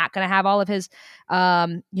he's not going to have all of his,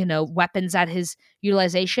 weapons at his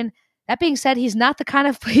utilization. That being said, he's not the kind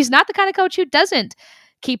of coach who doesn't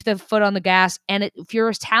keep the foot on the gas. And if you're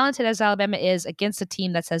as talented as Alabama is against a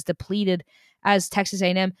team that's as depleted as Texas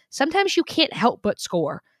A&M, sometimes you can't help but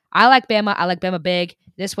score. I like Bama. I like Bama big.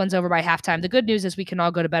 This one's over by halftime. The good news is we can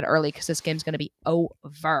all go to bed early because this game's going to be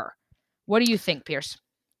over. What do you think, Pierce?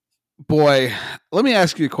 Boy, let me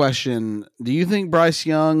ask you a question. Do you think Bryce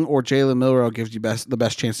Young or Jalen Milroe gives you the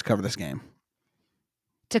best chance to cover this game?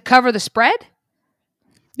 To cover the spread?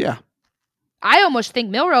 Yeah. I almost think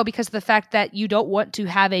Milroe because of the fact that you don't want to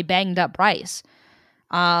have a banged up Bryce.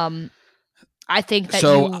 I think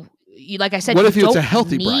that you like I said, what if you it's don't a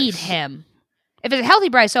healthy need Bryce? him. If it's a healthy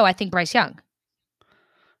Bryce, I think Bryce Young.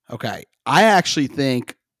 Okay. I actually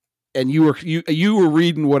think, and you were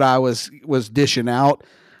reading what I was dishing out.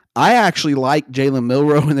 I actually like Jalen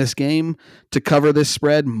Milroe in this game to cover this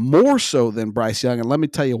spread more so than Bryce Young, and let me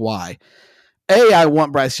tell you why. I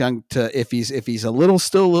want Bryce Young to, if he's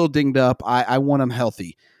still a little dinged up, I want him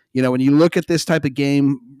healthy. When you look at this type of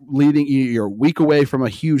game, you're a week away from a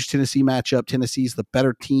huge Tennessee matchup. Tennessee's the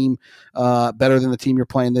better team, better than the team you're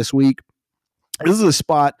playing this week. This is a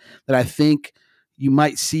spot that I think you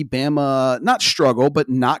might see Bama not struggle, but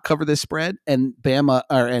not cover this spread, and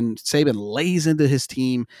Saban lays into his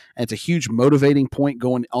team, and it's a huge motivating point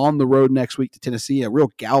going on the road next week to Tennessee, a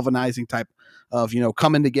real galvanizing type of,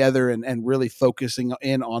 coming together and really focusing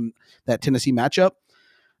in on that Tennessee matchup.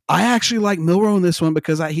 I actually like Milroe in this one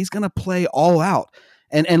because he's going to play all out.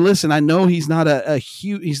 And listen, I know he's not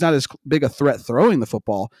he's not as big a threat throwing the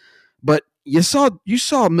football, but you saw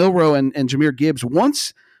Milroe and Jahmyr Gibbs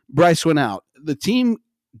once Bryce went out. The team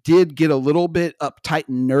did get a little bit uptight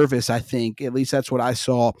and nervous, I think. At least that's what I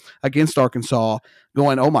saw against Arkansas,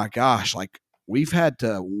 going, oh my gosh, like we've had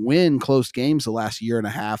to win close games the last year and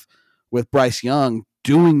a half with Bryce Young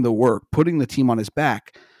doing the work, putting the team on his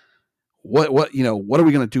back. What are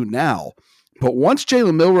we going to do now? But once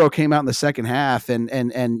Jalen Milroe came out in the second half and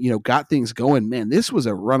got things going, man, this was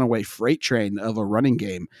a runaway freight train of a running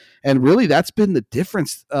game. And really that's been the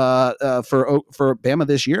difference for Bama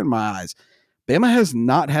this year in my eyes. Bama has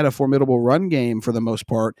not had a formidable run game for the most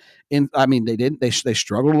part. They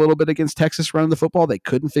struggled a little bit against Texas running the football. They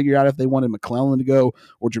couldn't figure out if they wanted McClellan to go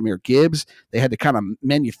or Jahmyr Gibbs. They had to kind of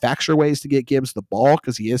manufacture ways to get Gibbs the ball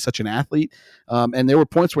because he is such an athlete. And there were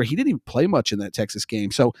points where he didn't even play much in that Texas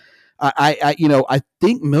game. So I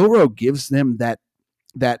think Milroe gives them that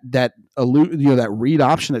read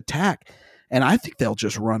option attack. And I think they'll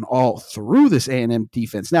just run all through this A&M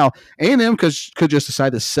defense. Now, A&M could just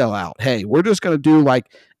decide to sell out. Hey, we're just going to do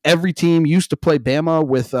like every team used to play Bama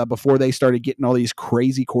with before they started getting all these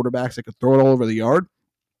crazy quarterbacks that could throw it all over the yard.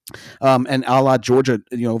 And a la Georgia,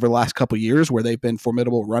 over the last couple of years where they've been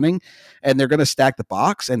formidable running, and they're going to stack the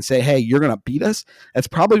box and say, hey, you're going to beat us. That's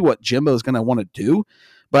probably what Jimbo is going to want to do.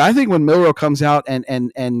 But I think when Milroe comes out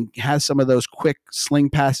and has some of those quick sling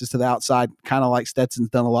passes to the outside, kind of like Stetson's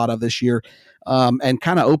done a lot of this year, and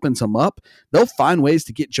kind of opens them up, they'll find ways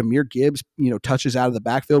to get Jahmyr Gibbs, touches out of the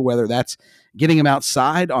backfield, whether that's getting him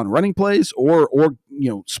outside on running plays or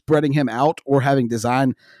spreading him out or having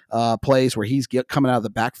design plays where he's coming out of the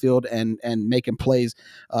backfield and making plays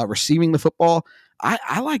receiving the football.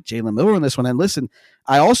 I like Jalen Milroe in this one. And listen,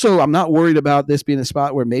 I'm not worried about this being a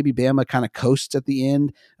spot where maybe Bama kind of coasts at the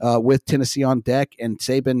end with Tennessee on deck and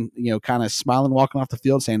Saban, kind of smiling, walking off the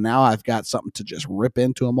field saying, now I've got something to just rip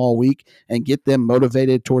into them all week and get them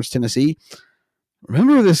motivated towards Tennessee.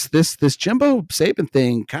 Remember this Jimbo Saban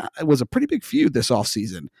thing was a pretty big feud this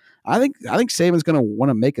offseason. I think Saban's going to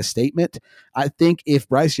want to make a statement. I think if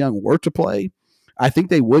Bryce Young were to play, I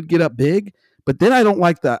think they would get up big. But then I don't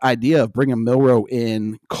like the idea of bringing Milroe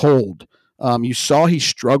in cold. You saw he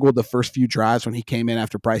struggled the first few drives when he came in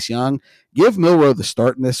after Bryce Young. Give Milroe the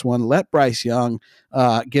start in this one. Let Bryce Young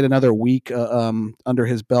get another week under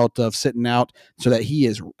his belt of sitting out so that he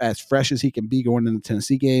is as fresh as he can be going into the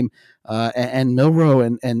Tennessee game. And Milroe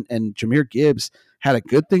and Jahmyr Gibbs had a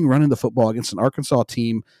good thing running the football against an Arkansas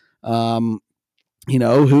team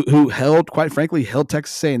who held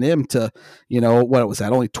Texas A&M to, what was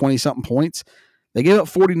that, only 20-something points. They gave up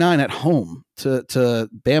 49 at home to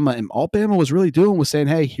Bama, and all Bama was really doing was saying,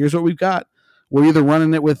 hey, here's what we've got. We're either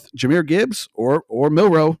running it with Jahmyr Gibbs or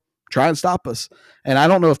Milroe. Try and stop us. And I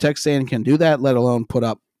don't know if Texas A&M can do that, let alone put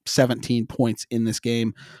up 17 points in this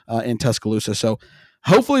game in Tuscaloosa. So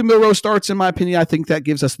hopefully Milroe starts, in my opinion. I think that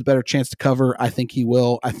gives us the better chance to cover. I think he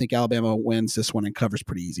will. I think Alabama wins this one and covers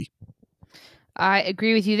pretty easy. I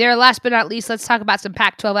agree with you there. Last but not least, let's talk about some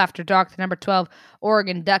Pac-12 after dark. The number 12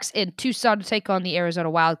 Oregon Ducks in Tucson to take on the Arizona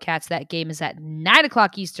Wildcats. That game is at 9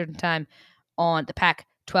 o'clock Eastern time on the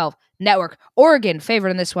Pac-12 network. Oregon favored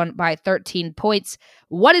in this one by 13 points.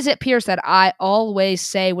 What is it, Pierce, that I always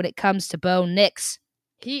say when it comes to Bo Nix?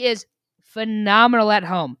 He is phenomenal at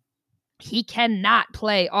home. He cannot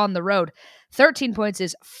play on the road. 13 points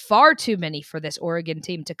is far too many for this Oregon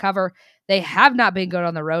team to cover. They have not been good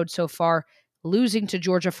on the road so far, losing to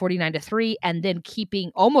Georgia 49-3 and then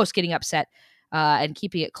almost getting upset and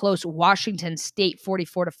keeping it close. Washington State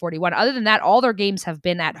 44-41. Other than that, all their games have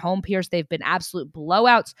been at home, Pierce. They've been absolute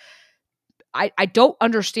blowouts. I don't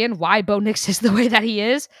understand why Bo Nix is the way that he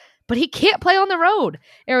is, but he can't play on the road.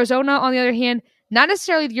 Arizona, on the other hand, not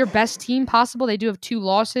necessarily your best team possible. They do have 2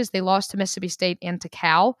 losses. They lost to Mississippi State and to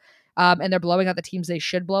Cal, and they're blowing out the teams they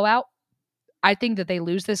should blow out. I think that they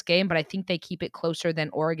lose this game, but I think they keep it closer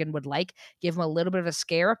than Oregon would like. Give them a little bit of a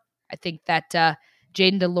scare. I think that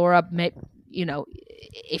Jaden DeLora,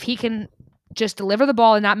 if he can just deliver the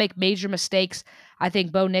ball and not make major mistakes, I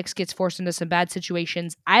think Bo Nix gets forced into some bad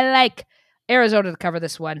situations. I like Arizona to cover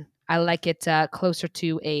this one. I like it closer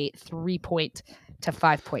to a 3-point to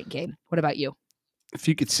 5-point game. What about you? If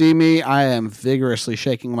you could see me, I am vigorously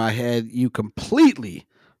shaking my head. You completely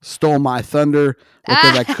stole my thunder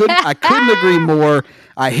because I couldn't agree more.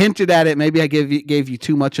 I hinted at it. Maybe I gave you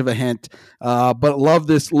too much of a hint, but love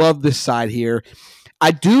this side here.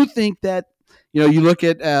 I do think that, you look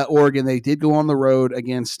at Oregon, they did go on the road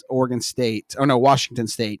against Washington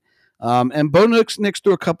State. And Bo Nix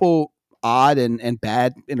threw a couple odd and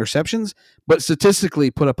bad interceptions, but statistically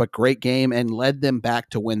put up a great game and led them back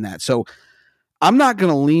to win that. So I'm not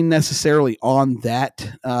going to lean necessarily on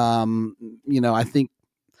that.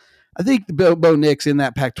 I think Bo Nix in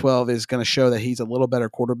that Pac-12 is going to show that he's a little better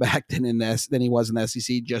quarterback than he was in the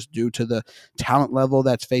SEC, just due to the talent level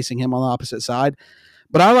that's facing him on the opposite side.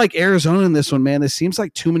 But I like Arizona in this one, man. This seems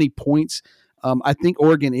like too many points. I think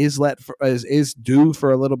Oregon is due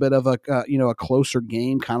for a little bit of a closer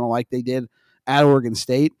game, kind of like they did at Oregon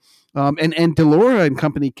State. And de Laura and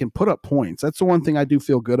company can put up points. That's the one thing I do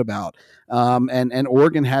feel good about. And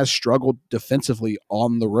Oregon has struggled defensively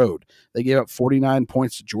on the road. They gave up 49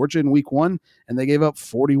 points to Georgia in week 1, and they gave up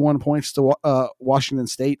 41 points to Washington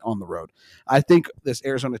State on the road. I think this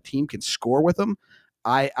Arizona team can score with them.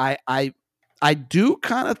 I do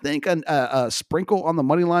kind of think a sprinkle on the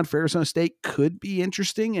money line for Arizona State could be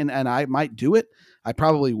interesting, and I might do it. I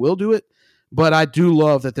probably will do it. But I do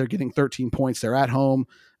love that they're getting 13 points. They're at home.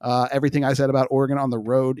 Everything I said about Oregon on the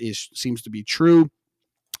road seems to be true.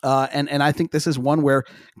 And I think this is one where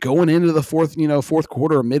going into the fourth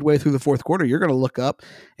quarter or midway through the fourth quarter, you're going to look up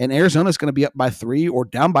and Arizona's going to be up by 3 or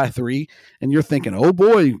down by 3. And you're thinking, oh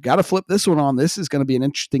boy, got to flip this one on. This is going to be an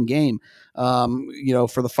interesting game,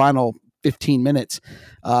 for the final 15 minutes.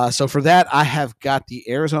 So for that, I have got the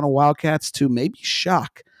Arizona Wildcats to maybe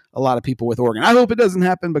shock a lot of people with Oregon. I hope it doesn't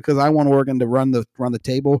happen because I want Oregon to run the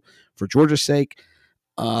table for Georgia's sake.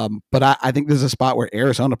 But I think this is a spot where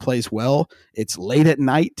Arizona plays well. It's late at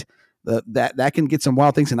night. That can get some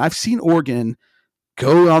wild things. And I've seen Oregon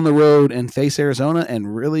go on the road and face Arizona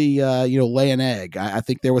and really lay an egg. I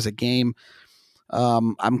think there was a game.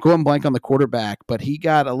 I'm going blank on the quarterback, but he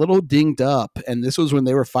got a little dinged up, and this was when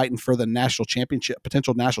they were fighting for the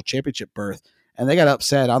potential national championship berth, and they got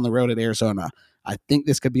upset on the road at Arizona. I think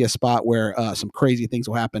this could be a spot where some crazy things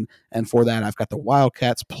will happen, and for that, I've got the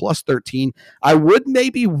Wildcats plus 13. I would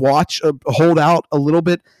maybe hold out a little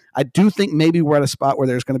bit. I do think maybe we're at a spot where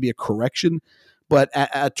there's going to be a correction, but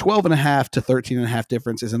a 12.5 to 13.5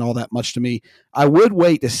 difference isn't all that much to me. I would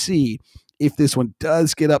wait to see if this one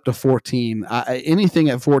does get up to 14. Anything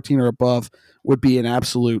at 14 or above would be an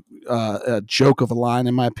absolute joke of a line,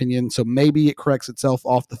 in my opinion. So maybe it corrects itself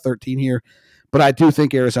off the 13 here. But I do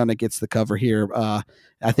think Arizona gets the cover here.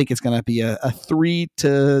 I think it's going to be a 3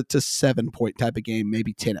 to 7 point type of game,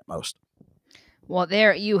 maybe 10 at most. Well,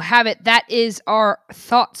 there you have it. That is our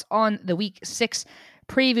thoughts on the Week 6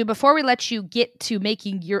 preview. Before we let you get to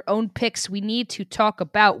making your own picks, we need to talk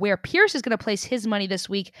about where Pierce is going to place his money this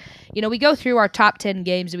week. We go through our top 10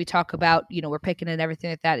 games and we talk about, we're picking and everything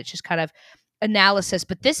like that. It's just kind of analysis,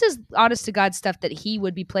 but this is honest to God stuff that he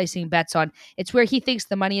would be placing bets on. It's where he thinks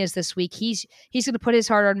the money is this week. He's going to put his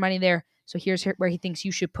hard-earned money there. So here's where he thinks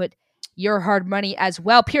you should put your hard money as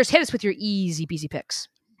well. Pierce, hit us with your easy peasy picks.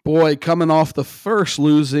 Boy, coming off the first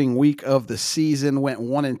losing week of the season, went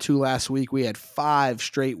 1-2 last week. We had 5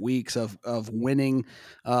 straight weeks of winning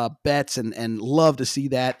bets, and love to see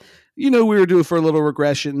that. We were due for a little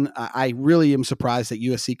regression. I really am surprised that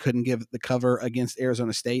USC couldn't give the cover against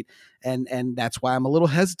Arizona State, and that's why I'm a little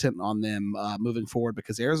hesitant on them moving forward,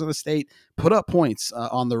 because Arizona State put up points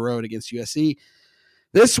on the road against USC.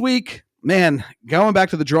 This week, man, going back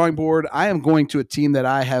to the drawing board, I am going to a team that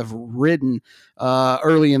I have ridden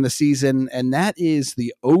early in the season, and that is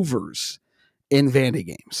the overs in Vandy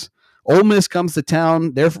games. Ole Miss comes to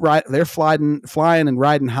town. They're flying and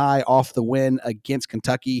riding high off the win against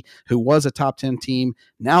Kentucky, who was a top 10 team.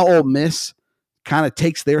 Now Ole Miss kind of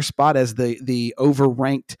takes their spot as the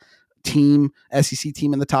overranked team, SEC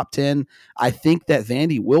team in the top 10. I think that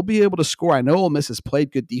Vandy will be able to score. I know Ole Miss has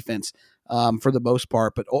played good defense for the most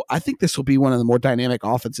part, but I think this will be one of the more dynamic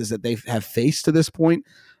offenses that they have faced to this point.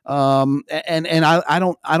 And I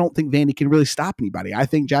don't think Vandy can really stop anybody. I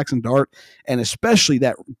think Jackson Dart, and especially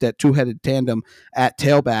that two-headed tandem at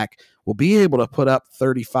tailback, will be able to put up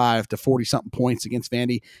 35 to 40 something points against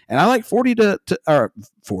Vandy. And I like Vandy to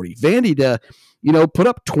put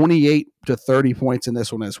up 28 to 30 points in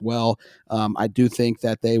this one as well. I do think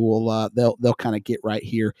that they will they'll kind of get right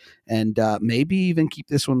here and maybe even keep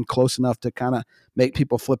this one close enough to kind of make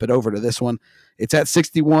people flip it over to this one. It's at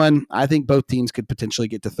 61. I think both teams could potentially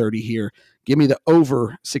get to 30 here. Give me the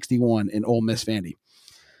over 61 in Ole Miss Vandy.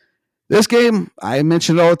 This game, I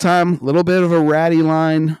mention it all the time, a little bit of a ratty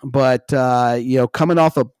line, but coming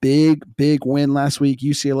off a big win last week,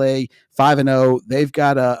 UCLA 5-0, they've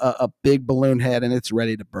got a big balloon head and it's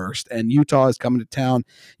ready to burst. And Utah is coming to town.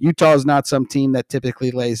 Utah is not some team that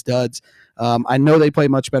typically lays duds. I know they play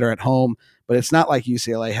much better at home, but it's not like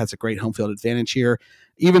UCLA has a great home field advantage here.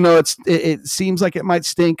 Even though it seems like it might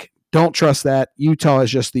stink, don't trust that. Utah is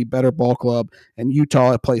just the better ball club, and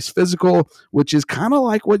Utah plays physical, which is kind of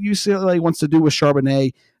like what UCLA wants to do with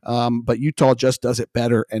Charbonnet, but Utah just does it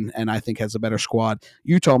better, and I think has a better squad.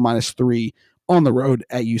 Utah -3 on the road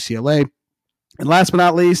at UCLA. And last but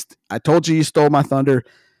not least, I told you stole my thunder.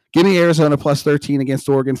 Give me Arizona plus 13 against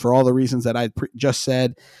Oregon for all the reasons that I just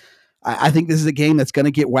said. I think this is a game that's going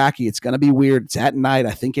to get wacky. It's going to be weird. It's at night.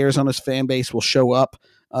 I think Arizona's fan base will show up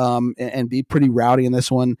and be pretty rowdy in this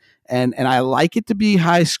one. And I like it to be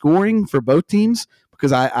high scoring for both teams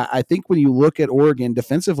because I think when you look at Oregon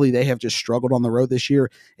defensively, they have just struggled on the road this year.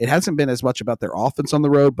 It hasn't been as much about their offense on the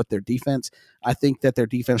road, but their defense. I think that their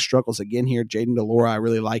defense struggles again here. Jaden DeLora, I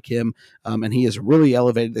really like him, and he has really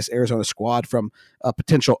elevated this Arizona squad from a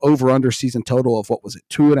potential over-under season total of, what was it,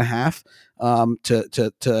 2.5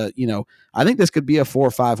 to I think this could be a 4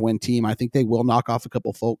 or 5 win team. I think they will knock off a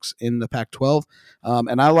couple folks in the Pac-12,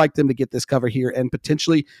 and I like them to get this cover here, and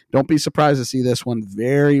potentially don't be surprised to see this one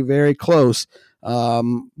very, very close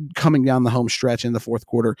coming down the home stretch in the fourth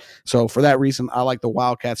quarter. So for that reason, I like the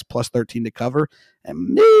Wildcats plus 13 to cover and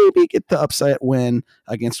maybe get the upset win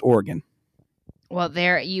against Oregon. Well,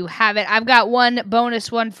 there you have it. I've got one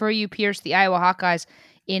bonus one for you, Pierce. The Iowa Hawkeyes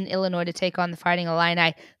in Illinois to take on the Fighting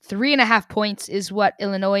Illini. 3.5 points is what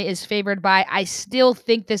Illinois is favored by. I still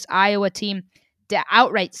think this Iowa team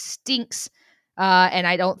outright stinks, and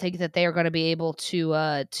I don't think that they are going to be able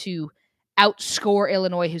to outscore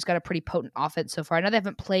Illinois, who's got a pretty potent offense so far. I know they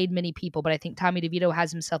haven't played many people, but I think Tommy DeVito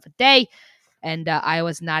has himself a day, and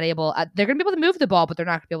Iowa's not able. They're going to be able to move the ball, but they're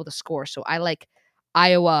not going to be able to score. So I like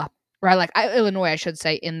Iowa. Or I like Illinois, I should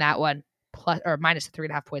say, in that one, minus the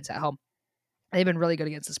 3.5 points at home. They've been really good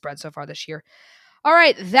against the spread so far this year. All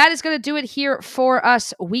right, that is going to do it here for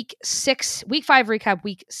us. Week 5 recap,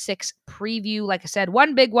 Week 6 preview. Like I said,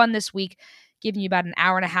 one big one this week, giving you about an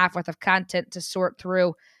hour and a half worth of content to sort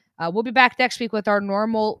through. We'll be back next week with our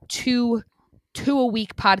normal two a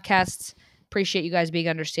week podcasts. Appreciate you guys being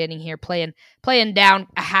understanding here, playing down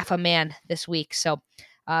a half a man this week. So.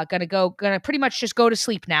 Gonna pretty much just go to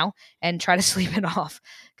sleep now and try to sleep it off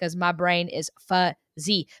because my brain is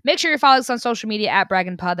fuzzy. Make sure you're following us on social media at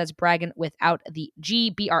Braggin Pod. That's Braggin without the G,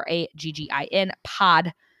 BRAGGIN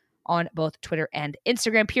pod on both Twitter and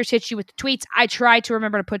Instagram. Pierce hits you with the tweets. I try to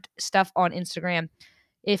remember to put stuff on Instagram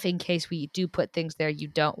if in case we do put things there you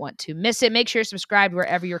don't want to miss it. Make sure you're subscribed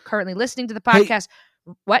wherever you're currently listening to the podcast.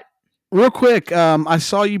 Hey. What? Real quick, I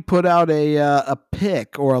saw you put out a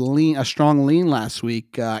pick or a strong lean last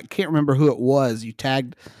week. I can't remember who it was. You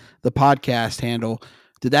tagged the podcast handle.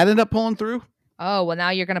 Did that end up pulling through? Oh, well, now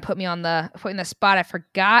you're going to put me on the spot. I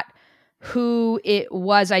forgot who it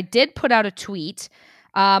was. I did put out a tweet.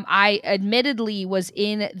 I admittedly was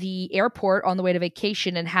in the airport on the way to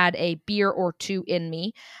vacation and had a beer or two in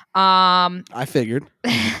me. I figured.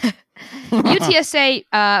 UTSA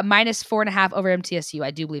minus 4.5 over MTSU.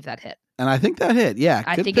 I do believe that hit. And I think that hit. Yeah,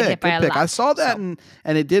 I think it hit by a lot. I saw that and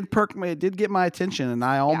it did perk me. It did get my attention, and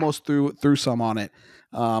I almost threw some on it.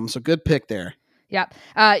 So good pick there. Yep.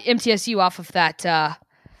 MTSU off of that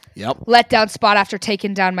letdown spot after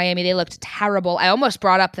taking down Miami. They looked terrible. I almost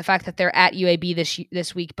brought up the fact that they're at UAB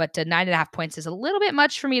this week, but 9.5 points is a little bit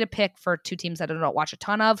much for me to pick for two teams that I don't watch a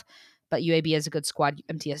ton of. But UAB is a good squad.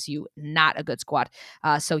 MTSU, not a good squad.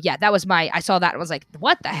 So yeah, that was I saw that and was like,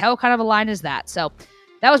 what the hell kind of a line is that? So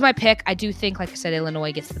that was my pick. I do think, like I said,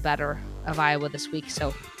 Illinois gets the better of Iowa this week.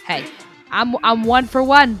 So hey, I'm 1 for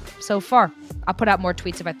 1 so far. I'll put out more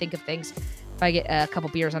tweets if I think of things. If I get a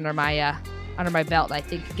couple beers under my belt, I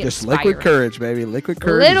think get just inspired. Liquid courage, baby. Liquid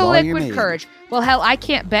courage. Little liquid courage. Well, hell, I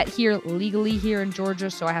can't bet here legally here in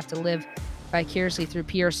Georgia, so I have to live vicariously through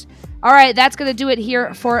Pierce. All right, that's going to do it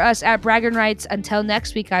here for us at Braggin' Rights. Until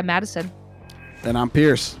next week, I'm Madison. And I'm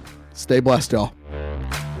Pierce. Stay blessed, y'all.